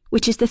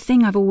 which is the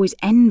thing I've always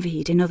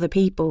envied in other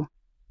people.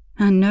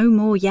 And no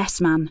more yes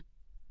man.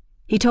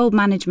 He told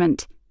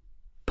management,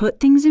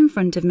 put things in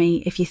front of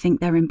me if you think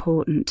they're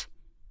important,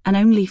 and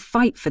only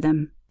fight for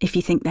them if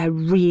you think they're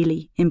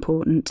really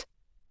important.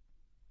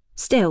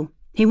 Still,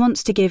 he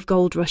wants to give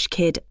Gold Rush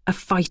Kid a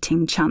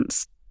fighting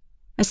chance,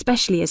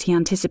 especially as he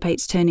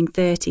anticipates turning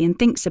 30 and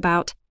thinks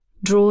about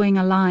drawing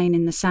a line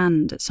in the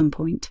sand at some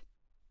point.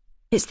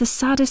 It's the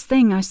saddest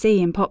thing I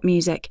see in pop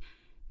music,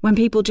 when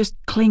people just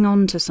cling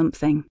on to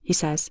something, he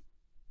says.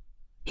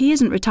 He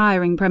isn't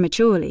retiring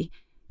prematurely.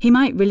 He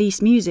might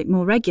release music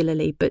more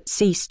regularly, but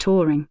cease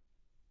touring.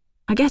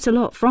 I get a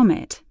lot from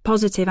it,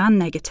 positive and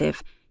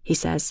negative, he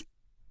says.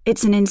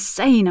 It's an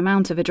insane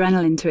amount of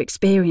adrenaline to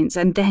experience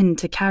and then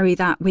to carry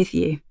that with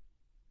you.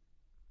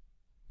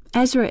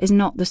 Ezra is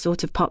not the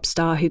sort of pop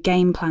star who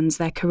game plans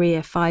their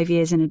career 5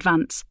 years in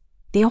advance.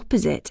 The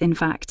opposite, in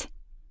fact.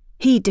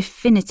 He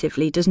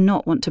definitively does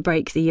not want to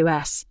break the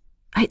US.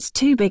 It's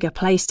too big a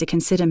place to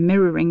consider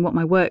mirroring what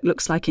my work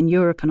looks like in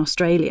Europe and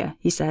Australia,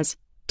 he says.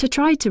 To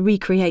try to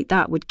recreate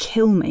that would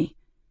kill me.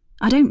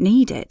 I don't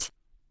need it.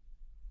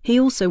 He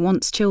also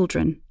wants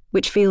children,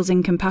 which feels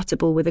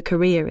incompatible with a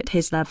career at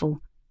his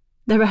level.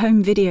 There are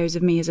home videos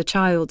of me as a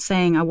child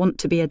saying I want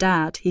to be a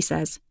dad, he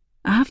says.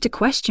 I have to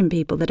question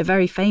people that are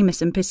very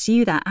famous and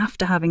pursue that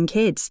after having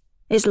kids.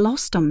 It's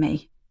lost on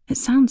me. It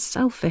sounds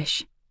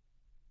selfish.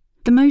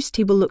 The most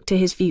he will look to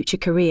his future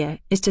career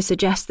is to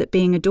suggest that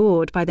being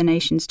adored by the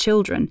nation's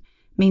children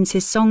means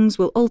his songs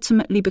will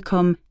ultimately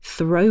become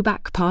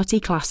throwback party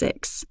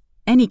classics.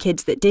 Any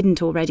kids that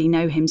didn't already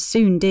know him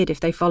soon did if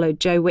they followed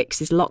Joe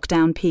Wicks's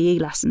lockdown PE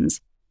lessons.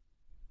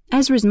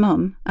 Ezra's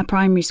mum, a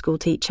primary school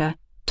teacher,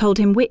 told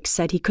him Wicks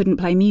said he couldn't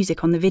play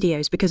music on the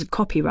videos because of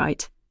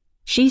copyright.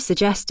 She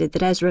suggested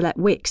that Ezra let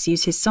Wicks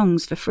use his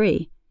songs for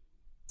free.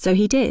 So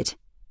he did,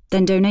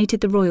 then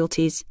donated the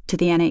royalties to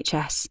the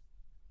NHS.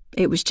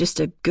 It was just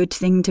a good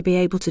thing to be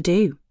able to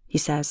do, he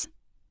says.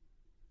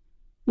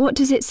 What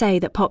does it say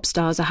that pop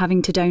stars are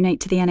having to donate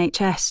to the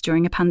NHS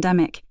during a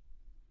pandemic?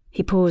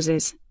 He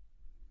pauses.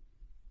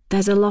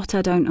 There's a lot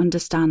I don't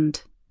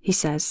understand, he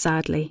says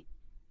sadly.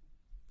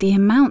 The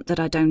amount that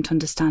I don't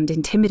understand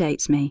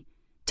intimidates me,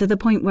 to the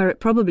point where it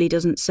probably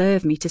doesn't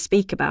serve me to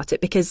speak about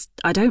it because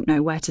I don't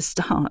know where to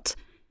start.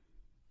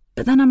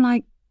 But then I'm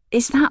like,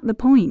 is that the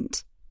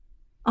point?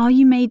 Are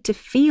you made to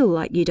feel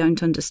like you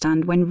don't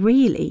understand when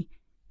really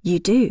you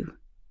do?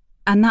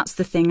 And that's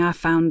the thing I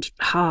found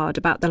hard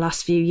about the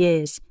last few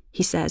years,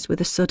 he says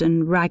with a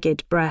sudden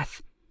ragged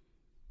breath,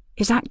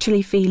 is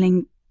actually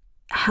feeling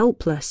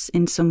helpless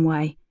in some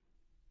way.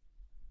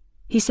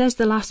 He says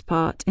the last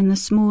part in the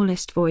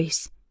smallest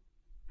voice,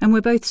 and we're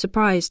both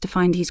surprised to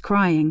find he's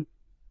crying,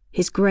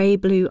 his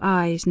grey-blue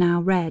eyes now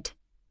red.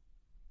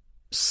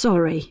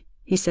 Sorry,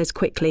 he says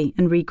quickly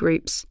and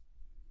regroups.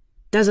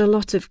 There's a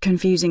lot of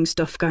confusing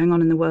stuff going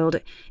on in the world.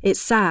 It's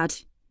sad.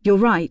 You're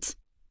right.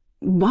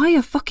 Why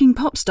are fucking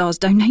pop stars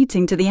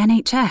donating to the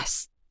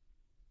NHS?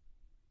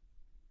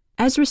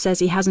 Ezra says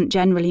he hasn't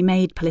generally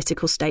made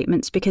political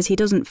statements because he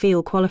doesn't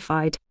feel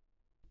qualified.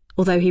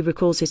 Although he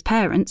recalls his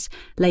parents,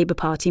 Labour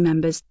Party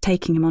members,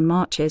 taking him on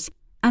marches,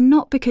 and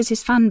not because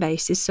his fan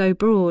base is so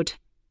broad.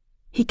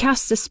 He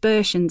casts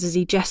aspersions as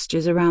he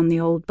gestures around the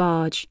old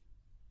barge.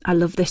 I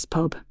love this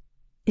pub.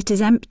 It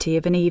is empty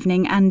of an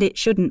evening, and it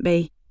shouldn't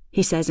be,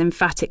 he says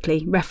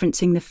emphatically,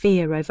 referencing the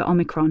fear over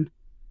Omicron.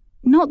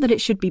 Not that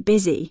it should be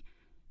busy,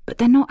 but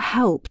they're not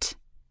helped.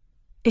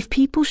 If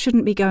people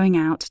shouldn't be going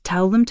out,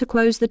 tell them to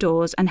close the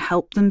doors and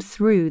help them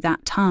through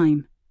that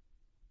time.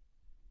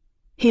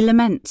 He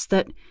laments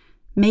that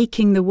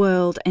making the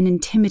world an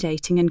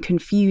intimidating and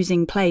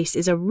confusing place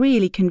is a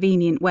really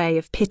convenient way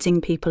of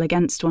pitting people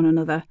against one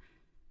another.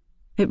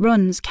 It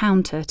runs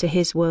counter to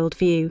his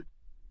worldview.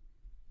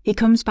 He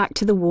comes back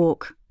to the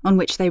walk, on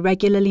which they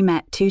regularly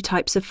met two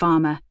types of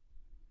farmer.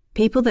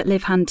 People that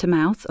live hand to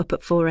mouth up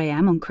at 4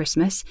 a.m. on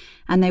Christmas,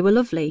 and they were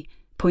lovely,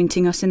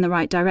 pointing us in the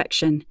right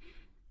direction.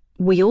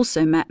 We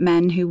also met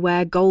men who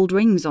wear gold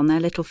rings on their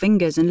little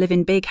fingers and live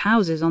in big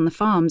houses on the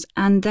farms,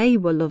 and they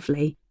were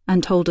lovely,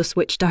 and told us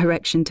which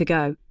direction to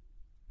go.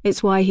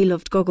 It's why he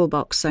loved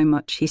Gogglebox so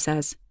much, he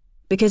says,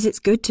 because it's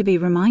good to be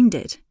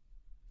reminded.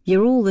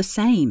 You're all the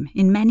same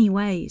in many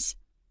ways.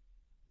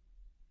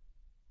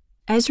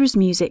 Ezra's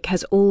music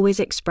has always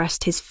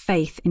expressed his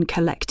faith in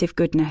collective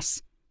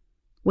goodness.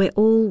 We're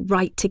all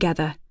right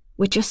together.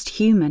 We're just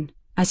human,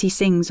 as he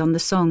sings on the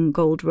song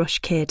Gold Rush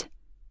Kid.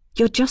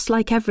 You're just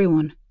like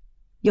everyone.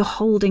 You're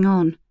holding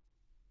on.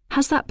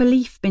 Has that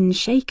belief been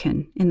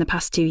shaken in the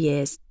past 2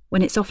 years,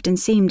 when it's often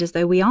seemed as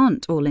though we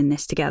aren't all in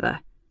this together?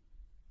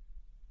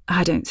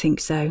 I don't think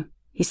so,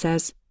 he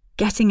says.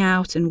 Getting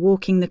out and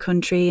walking the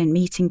country and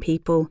meeting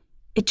people,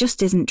 it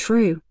just isn't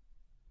true.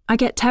 I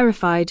get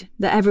terrified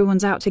that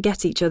everyone's out to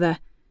get each other.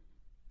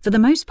 For the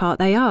most part,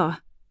 they are.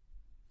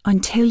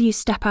 Until you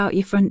step out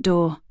your front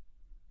door.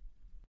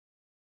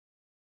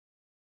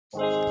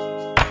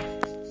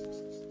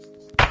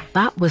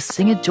 That was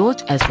singer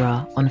George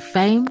Ezra on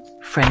Fame,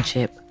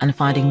 Friendship and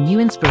Finding New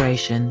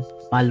Inspiration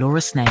by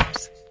Laura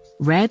Snapes.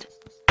 Read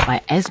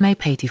by Esme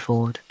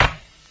Patyford.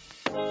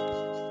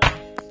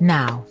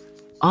 Now,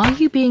 are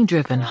you being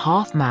driven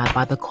half mad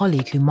by the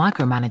colleague who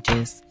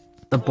micromanages,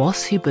 the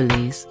boss who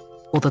bullies,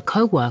 or the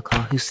co-worker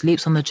who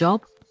sleeps on the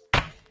job?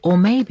 Or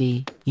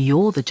maybe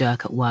you're the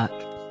jerk at work.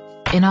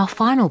 In our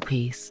final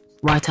piece,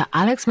 writer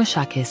Alex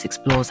Mashakis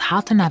explores how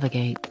to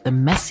navigate the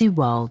messy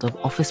world of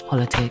office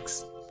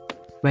politics.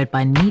 Read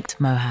by Neet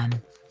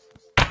Mohan.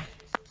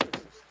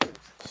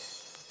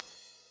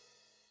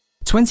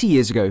 20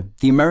 years ago,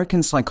 the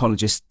American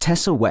psychologist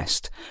Tessa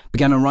West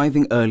began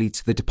arriving early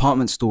to the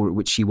department store at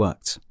which she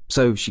worked,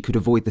 so she could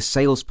avoid the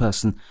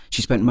salesperson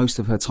she spent most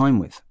of her time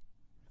with.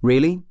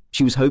 Really,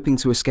 she was hoping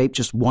to escape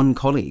just one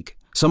colleague,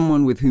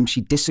 someone with whom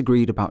she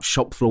disagreed about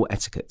shop floor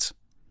etiquette.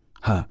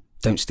 Her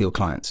don't steal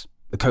clients.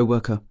 A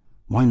co-worker,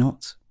 why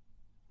not?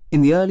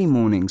 In the early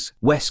mornings,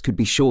 West could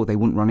be sure they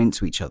wouldn't run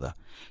into each other,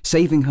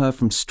 saving her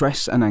from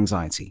stress and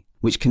anxiety,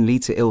 which can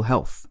lead to ill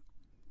health.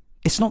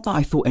 It's not that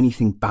I thought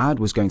anything bad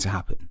was going to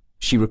happen,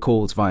 she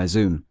recalled via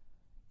Zoom.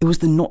 It was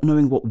the not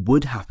knowing what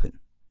would happen,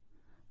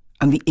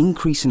 and the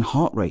increase in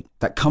heart rate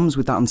that comes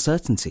with that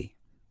uncertainty.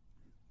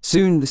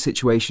 Soon the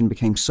situation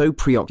became so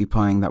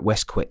preoccupying that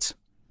West quit,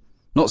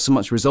 not so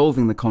much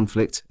resolving the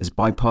conflict as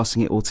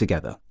bypassing it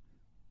altogether.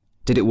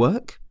 Did it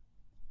work?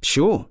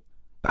 Sure,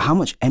 but how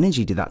much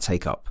energy did that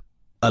take up?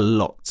 A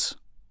lot.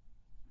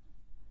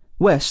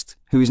 West,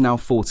 who is now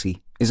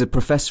 40, is a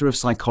professor of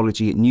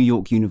psychology at New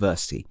York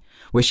University,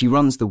 where she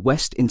runs the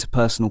West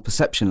Interpersonal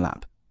Perception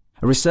Lab,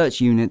 a research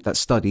unit that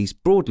studies,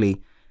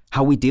 broadly,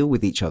 how we deal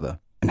with each other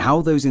and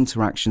how those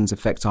interactions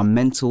affect our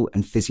mental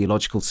and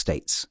physiological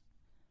states.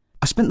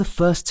 I spent the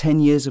first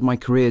 10 years of my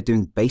career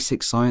doing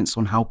basic science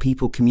on how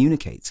people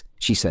communicate,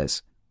 she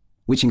says,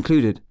 which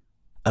included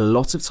a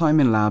lot of time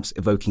in labs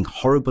evoking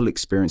horrible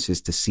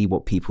experiences to see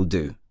what people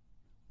do.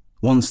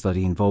 One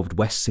study involved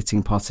West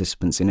sitting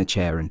participants in a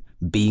chair and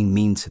being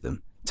mean to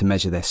them to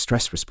measure their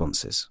stress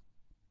responses.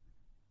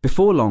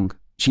 Before long,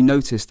 she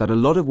noticed that a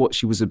lot of what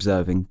she was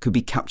observing could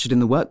be captured in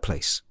the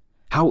workplace,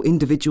 how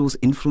individuals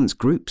influence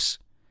groups,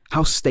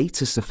 how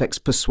status affects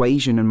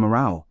persuasion and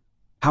morale,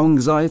 how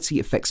anxiety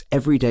affects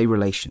everyday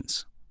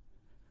relations.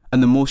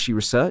 And the more she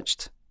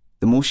researched,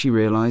 the more she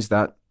realized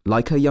that,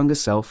 like her younger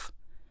self,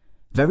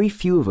 very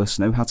few of us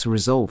know how to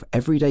resolve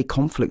everyday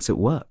conflicts at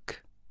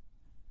work.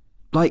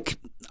 Like,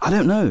 I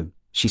don't know,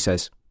 she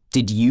says.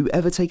 Did you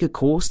ever take a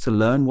course to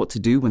learn what to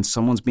do when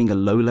someone's being a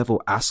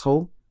low-level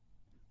asshole?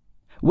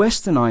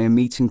 West and I are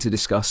meeting to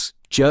discuss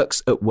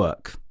Jerks at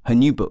Work, her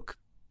new book,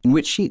 in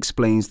which she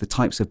explains the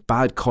types of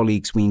bad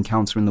colleagues we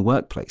encounter in the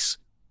workplace,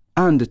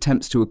 and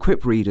attempts to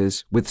equip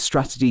readers with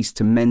strategies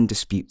to mend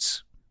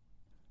disputes.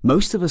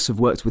 Most of us have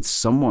worked with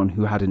someone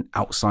who had an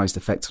outsized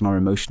effect on our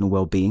emotional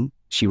well-being,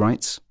 she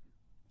writes.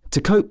 To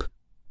cope,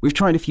 we've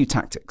tried a few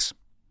tactics.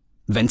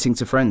 Venting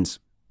to friends,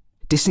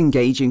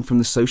 disengaging from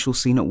the social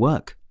scene at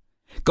work,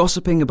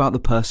 gossiping about the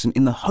person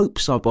in the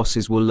hopes our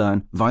bosses will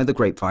learn via the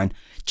grapevine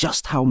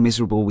just how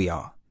miserable we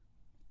are.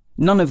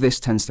 None of this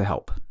tends to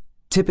help.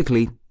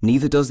 Typically,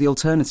 neither does the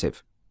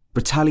alternative,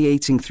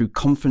 retaliating through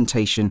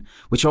confrontation,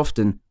 which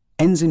often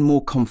ends in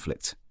more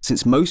conflict,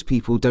 since most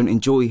people don't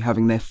enjoy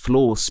having their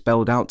flaws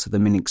spelled out to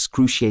them in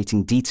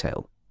excruciating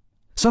detail.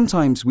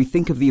 Sometimes we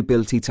think of the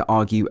ability to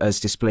argue as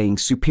displaying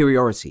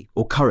superiority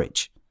or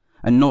courage,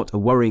 and not a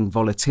worrying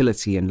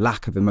volatility and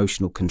lack of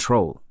emotional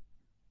control.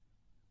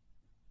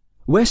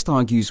 West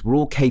argues we're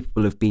all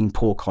capable of being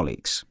poor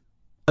colleagues.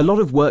 A lot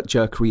of work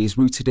jerkery is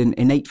rooted in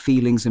innate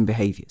feelings and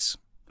behaviours,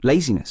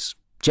 laziness,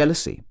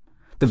 jealousy,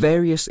 the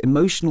various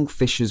emotional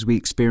fissures we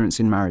experience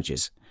in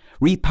marriages,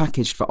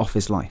 repackaged for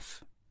office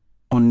life.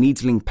 On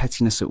needling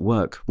pettiness at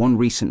work, one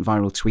recent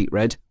viral tweet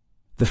read,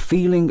 "The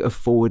feeling of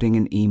forwarding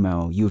an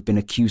email you have been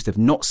accused of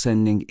not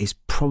sending is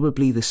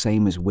probably the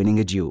same as winning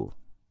a duel."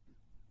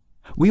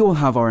 We all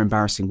have our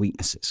embarrassing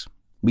weaknesses.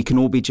 We can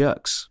all be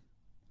jerks.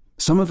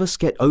 Some of us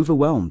get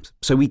overwhelmed,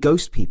 so we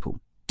ghost people,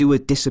 do a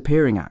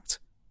disappearing act.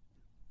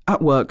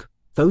 At work,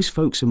 those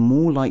folks are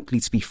more likely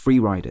to be free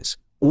riders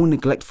or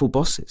neglectful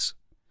bosses.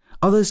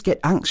 Others get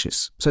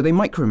anxious, so they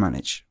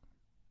micromanage.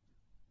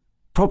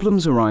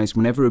 Problems arise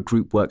whenever a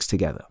group works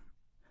together.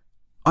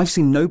 I've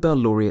seen Nobel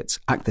laureates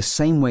act the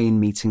same way in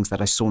meetings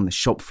that I saw on the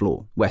shop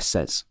floor, West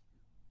says.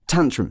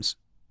 Tantrums,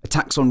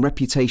 attacks on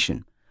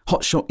reputation,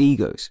 hotshot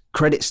egos,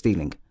 credit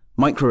stealing,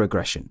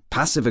 microaggression,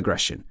 passive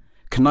aggression,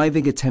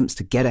 conniving attempts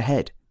to get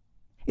ahead.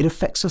 It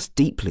affects us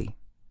deeply.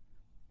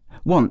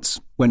 Once,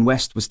 when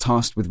West was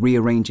tasked with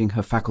rearranging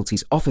her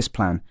faculty's office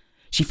plan,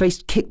 she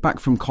faced kickback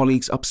from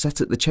colleagues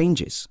upset at the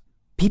changes.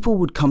 People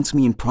would come to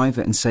me in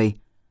private and say,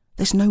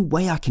 "There's no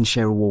way I can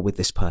share a wall with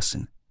this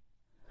person."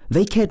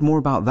 They cared more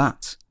about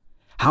that,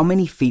 how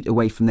many feet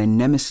away from their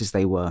nemesis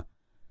they were,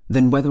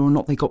 than whether or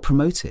not they got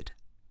promoted.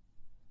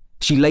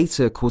 She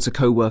later caught a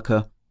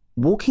co-worker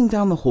walking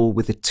down the hall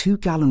with a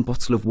 2-gallon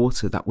bottle of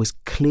water that was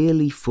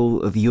clearly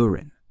full of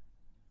urine.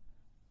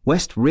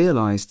 West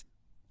realized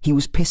he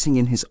was pissing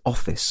in his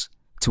office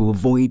to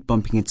avoid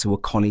bumping into a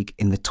colleague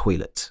in the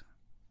toilet.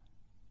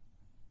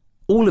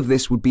 All of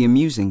this would be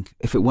amusing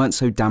if it weren't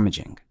so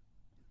damaging.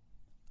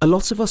 A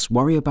lot of us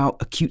worry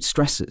about acute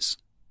stressors,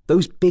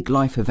 those big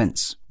life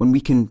events when we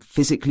can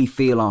physically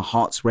feel our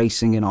hearts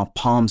racing and our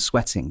palms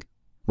sweating,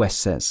 West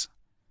says.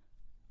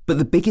 But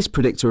the biggest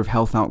predictor of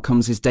health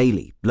outcomes is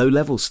daily,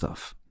 low-level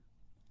stuff.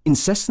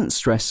 Incessant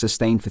stress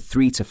sustained for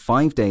 3 to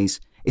 5 days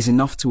is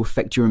enough to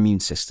affect your immune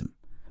system,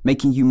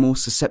 making you more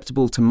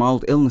susceptible to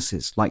mild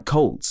illnesses like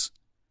colds.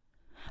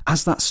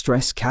 As that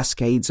stress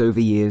cascades over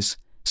years,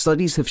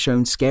 studies have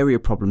shown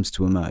scarier problems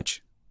to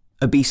emerge: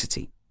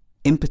 obesity,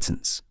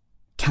 impotence,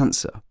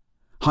 cancer,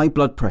 high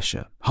blood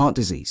pressure, heart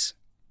disease.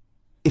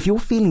 If you're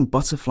feeling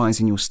butterflies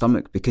in your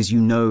stomach because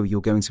you know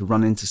you're going to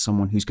run into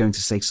someone who's going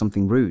to say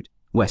something rude,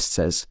 West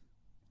says,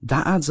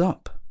 that adds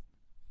up.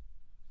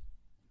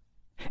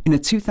 In a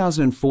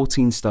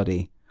 2014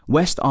 study,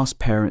 West asked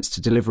parents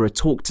to deliver a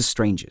talk to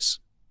strangers,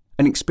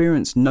 an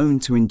experience known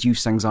to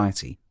induce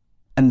anxiety,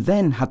 and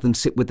then had them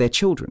sit with their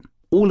children,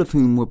 all of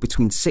whom were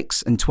between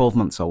 6 and 12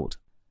 months old.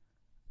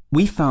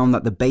 We found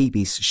that the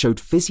babies showed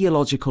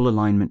physiological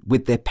alignment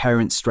with their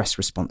parents' stress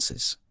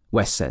responses,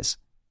 West says.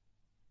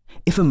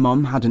 If a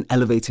mum had an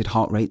elevated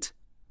heart rate,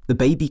 the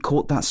baby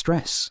caught that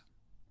stress.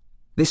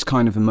 This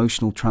kind of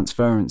emotional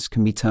transference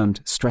can be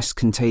termed stress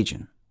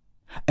contagion.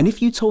 And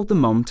if you told the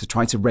mum to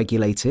try to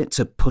regulate it,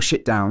 to push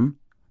it down,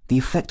 the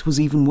effect was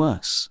even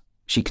worse,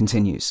 she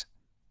continues.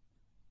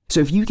 So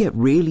if you get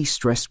really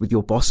stressed with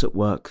your boss at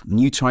work and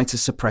you try to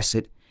suppress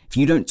it, if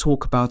you don't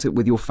talk about it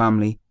with your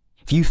family,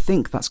 if you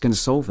think that's going to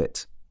solve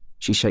it,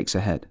 she shakes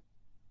her head.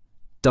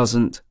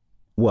 Doesn't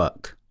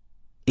work.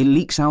 It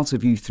leaks out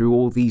of you through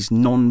all these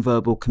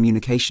non-verbal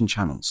communication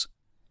channels.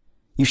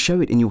 You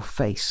show it in your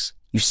face,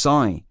 you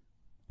sigh,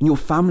 and your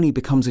family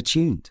becomes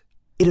attuned.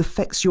 It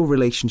affects your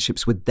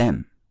relationships with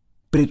them,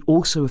 but it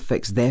also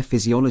affects their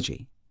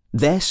physiology,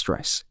 their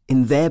stress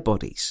in their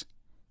bodies.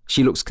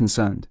 She looks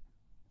concerned.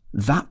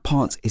 That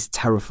part is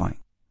terrifying.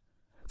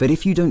 That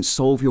if you don't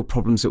solve your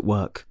problems at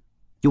work,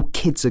 your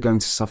kids are going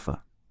to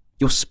suffer.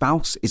 Your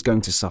spouse is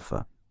going to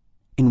suffer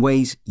in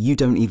ways you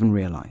don't even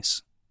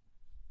realize.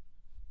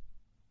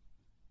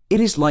 It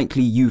is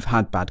likely you've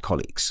had bad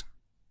colleagues.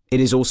 It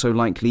is also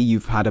likely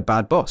you've had a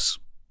bad boss.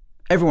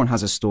 Everyone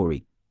has a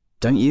story,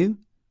 don't you?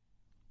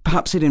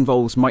 Perhaps it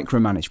involves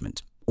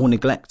micromanagement or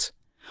neglect,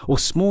 or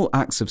small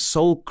acts of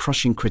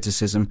soul-crushing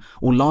criticism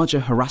or larger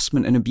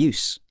harassment and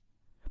abuse.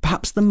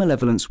 Perhaps the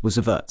malevolence was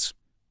overt.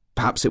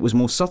 Perhaps it was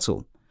more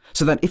subtle,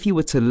 so that if you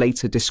were to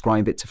later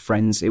describe it to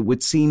friends, it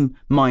would seem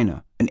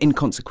minor and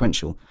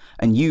inconsequential,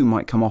 and you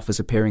might come off as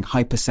appearing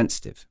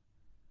hypersensitive.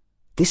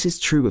 This is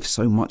true of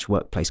so much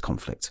workplace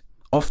conflict.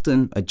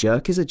 Often, a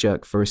jerk is a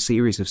jerk for a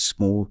series of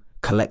small,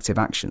 collective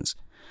actions,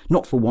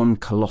 not for one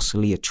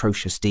colossally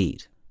atrocious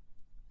deed.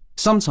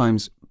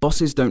 Sometimes,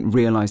 bosses don't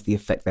realize the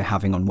effect they're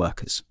having on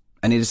workers,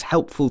 and it is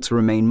helpful to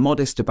remain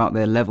modest about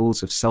their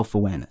levels of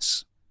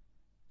self-awareness.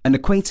 An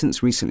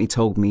acquaintance recently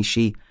told me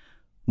she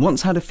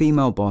once had a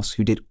female boss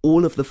who did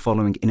all of the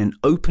following in an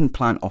open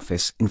plan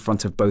office in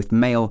front of both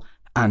male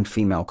and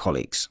female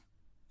colleagues.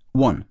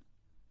 1.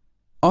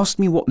 Asked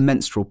me what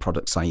menstrual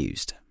products I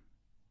used.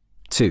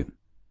 2.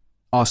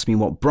 Asked me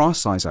what bra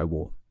size I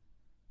wore.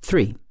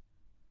 3.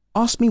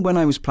 Asked me when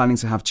I was planning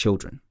to have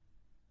children.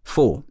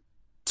 4.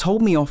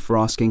 Told me off for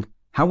asking,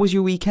 "How was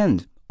your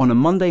weekend?" on a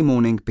Monday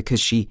morning because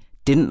she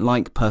didn't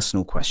like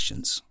personal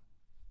questions.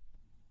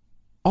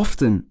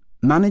 Often,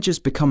 managers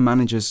become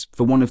managers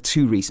for one of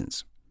two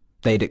reasons.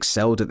 They had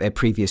excelled at their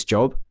previous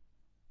job,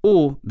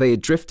 or they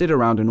had drifted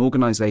around an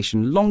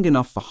organization long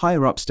enough for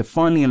higher-ups to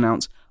finally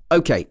announce,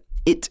 "Okay,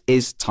 it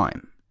is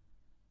time."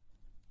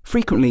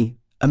 Frequently,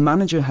 a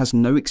manager has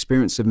no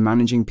experience of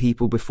managing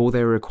people before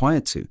they are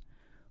required to,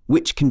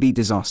 which can be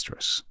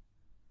disastrous.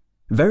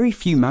 Very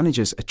few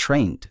managers are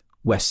trained,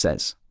 West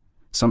says.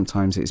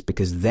 Sometimes it's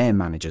because their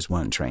managers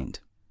weren't trained.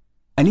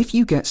 And if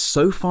you get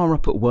so far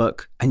up at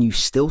work and you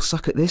still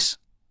suck at this,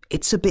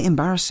 it's a bit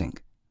embarrassing.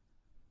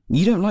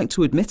 You don't like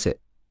to admit it.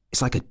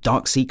 It's like a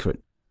dark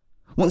secret.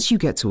 Once you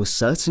get to a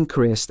certain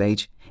career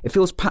stage, it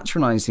feels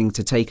patronizing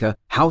to take a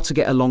how to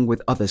get along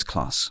with others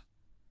class.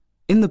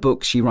 In the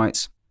book, she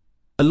writes,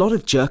 "A lot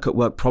of jerk at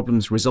work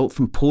problems result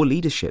from poor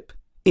leadership.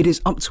 It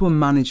is up to a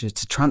manager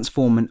to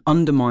transform an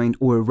undermined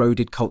or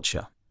eroded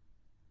culture."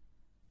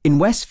 In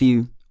West's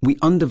view, we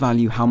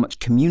undervalue how much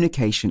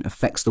communication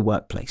affects the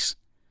workplace,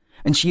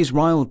 and she is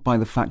riled by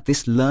the fact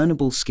this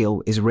learnable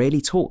skill is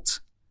rarely taught.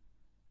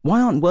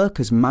 Why aren't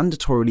workers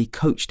mandatorily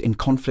coached in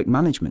conflict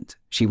management,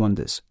 she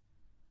wonders.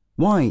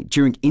 Why,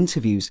 during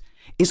interviews,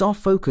 is our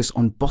focus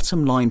on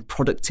bottom-line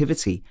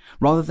productivity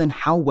rather than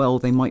how well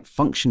they might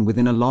function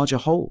within a larger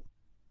whole?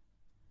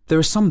 There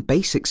are some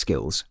basic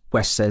skills,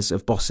 West says,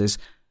 of bosses,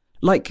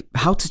 like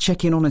how to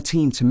check in on a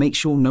team to make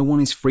sure no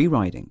one is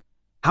free-riding,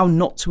 how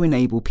not to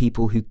enable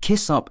people who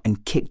kiss up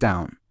and kick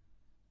down.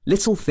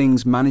 Little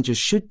things managers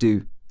should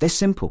do, they're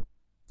simple.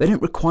 They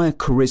don't require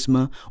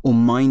charisma or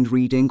mind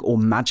reading or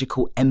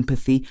magical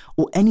empathy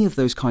or any of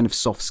those kind of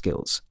soft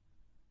skills.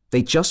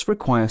 They just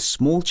require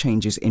small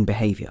changes in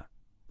behavior.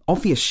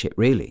 Obvious shit,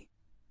 really.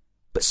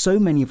 But so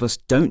many of us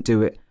don't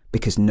do it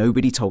because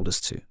nobody told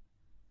us to.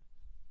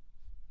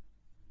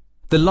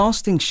 The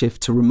lasting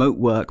shift to remote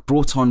work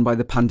brought on by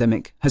the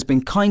pandemic has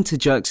been kind to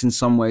jerks in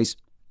some ways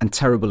and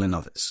terrible in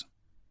others.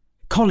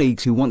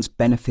 Colleagues who once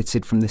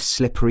benefited from the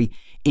slippery,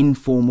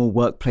 informal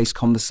workplace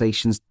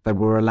conversations that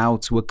were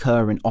allowed to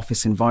occur in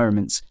office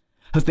environments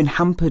have been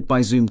hampered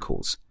by Zoom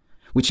calls,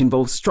 which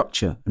involve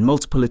structure and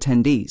multiple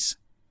attendees.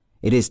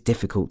 It is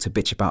difficult to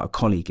bitch about a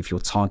colleague if your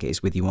target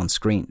is with you on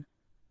screen.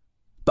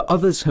 But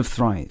others have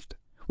thrived.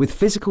 With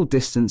physical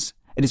distance,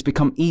 it has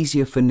become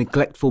easier for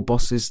neglectful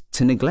bosses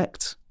to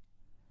neglect.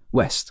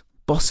 West,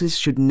 bosses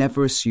should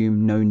never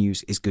assume no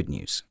news is good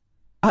news.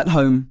 At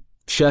home,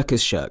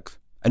 shirkers shirk,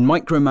 and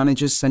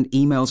micromanagers send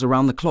emails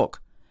around the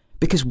clock.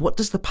 Because what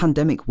does the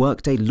pandemic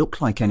workday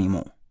look like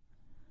anymore?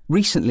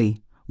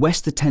 Recently,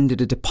 West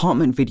attended a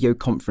department video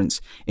conference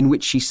in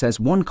which she says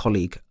one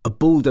colleague, a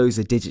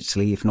bulldozer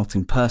digitally if not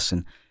in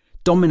person,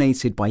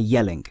 dominated by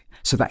yelling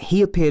so that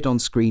he appeared on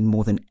screen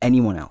more than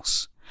anyone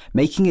else,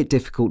 making it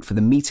difficult for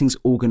the meeting's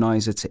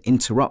organizer to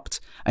interrupt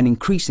and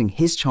increasing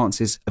his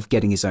chances of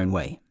getting his own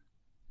way.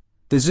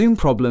 The Zoom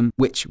problem,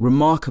 which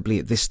remarkably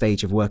at this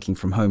stage of working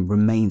from home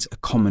remains a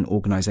common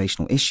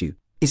organizational issue,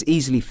 is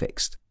easily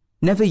fixed.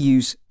 Never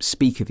use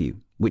Speak of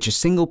You, which a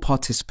single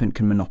participant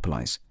can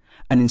monopolize,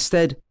 and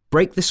instead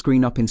break the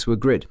screen up into a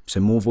grid so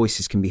more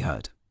voices can be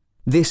heard.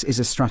 This is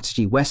a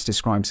strategy West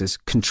describes as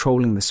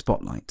controlling the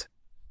spotlight.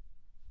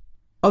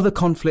 Other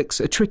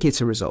conflicts are trickier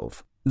to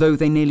resolve, though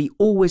they nearly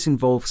always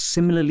involve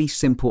similarly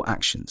simple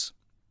actions.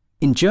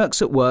 In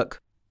Jerks at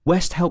Work,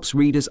 West helps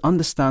readers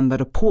understand that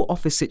a poor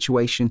office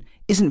situation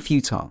isn't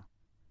futile,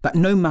 that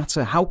no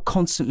matter how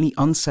constantly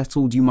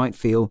unsettled you might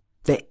feel,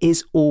 there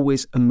is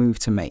always a move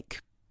to make.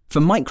 For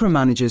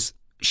micromanagers,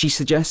 she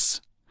suggests,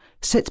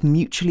 set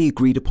mutually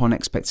agreed upon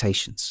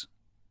expectations.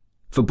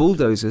 For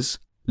bulldozers,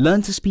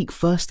 learn to speak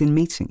first in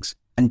meetings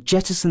and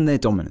jettison their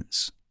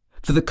dominance.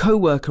 For the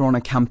co-worker on a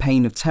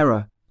campaign of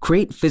terror,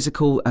 create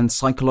physical and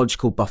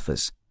psychological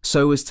buffers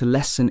so as to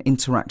lessen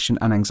interaction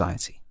and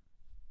anxiety.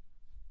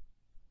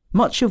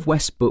 Much of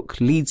West's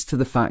book leads to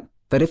the fact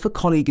that if a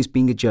colleague is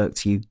being a jerk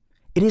to you,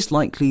 it is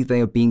likely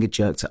they are being a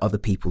jerk to other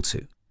people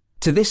too.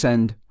 To this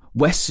end,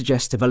 West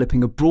suggests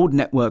developing a broad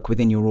network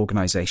within your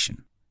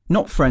organization.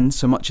 Not friends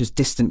so much as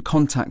distant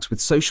contacts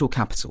with social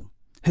capital,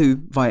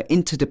 who, via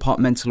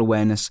interdepartmental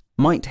awareness,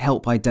 might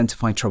help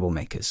identify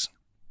troublemakers.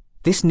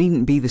 This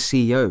needn't be the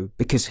CEO,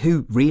 because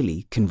who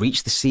really can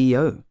reach the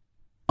CEO?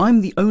 I'm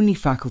the only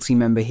faculty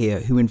member here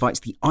who invites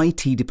the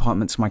IT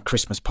department to my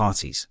Christmas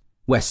parties,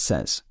 West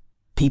says.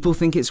 People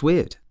think it's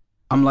weird.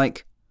 I'm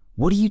like,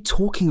 what are you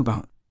talking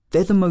about?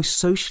 They're the most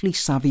socially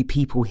savvy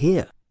people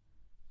here.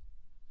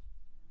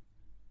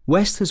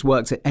 West has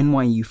worked at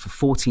NYU for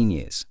 14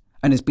 years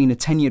and has been a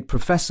tenured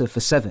professor for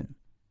 7.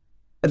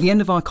 At the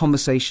end of our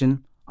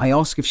conversation, I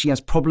ask if she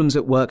has problems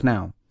at work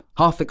now,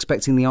 half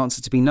expecting the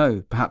answer to be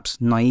no, perhaps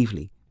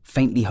naively,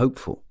 faintly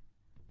hopeful.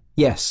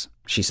 Yes,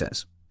 she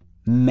says.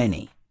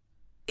 Many.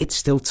 It's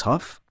still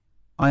tough?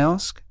 I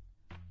ask.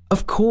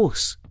 Of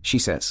course, she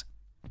says.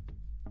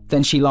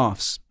 Then she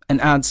laughs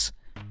and adds,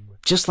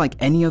 just like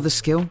any other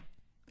skill,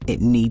 it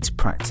needs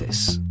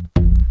practice.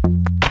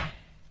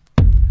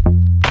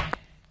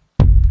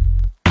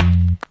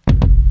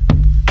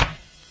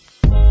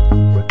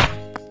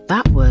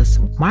 That was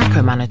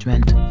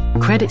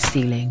Micromanagement, Credit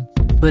Stealing,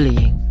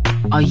 Bullying,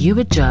 Are You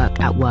a Jerk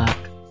at Work?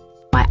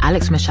 By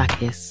Alex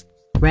Mashakis,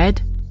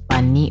 read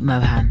by Neat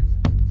Mohan.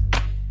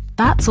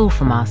 That's all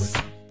from us.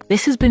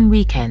 This has been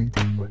Weekend,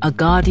 a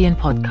Guardian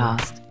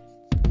podcast.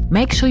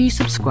 Make sure you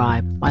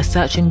subscribe by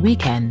searching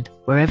Weekend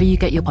wherever you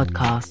get your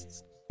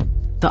podcasts.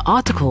 The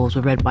articles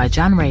were read by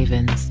Jan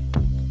Ravens,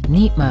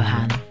 Neat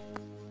Mohan,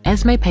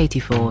 Esme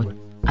Patyford,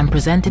 and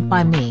presented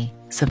by me,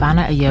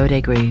 Savannah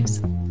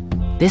Ayode-Greaves.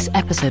 This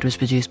episode was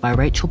produced by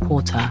Rachel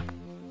Porter.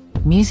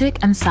 Music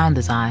and sound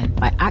design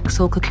by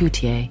Axel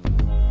Cocoutier.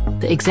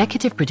 The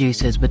executive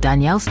producers were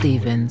Danielle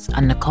Stevens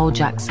and Nicole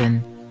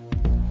Jackson.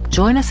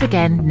 Join us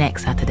again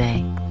next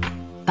Saturday.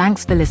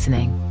 Thanks for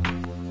listening.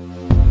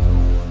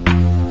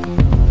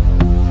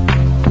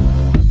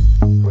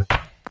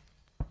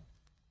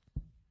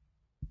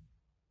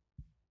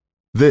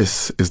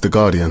 This is The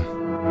Guardian.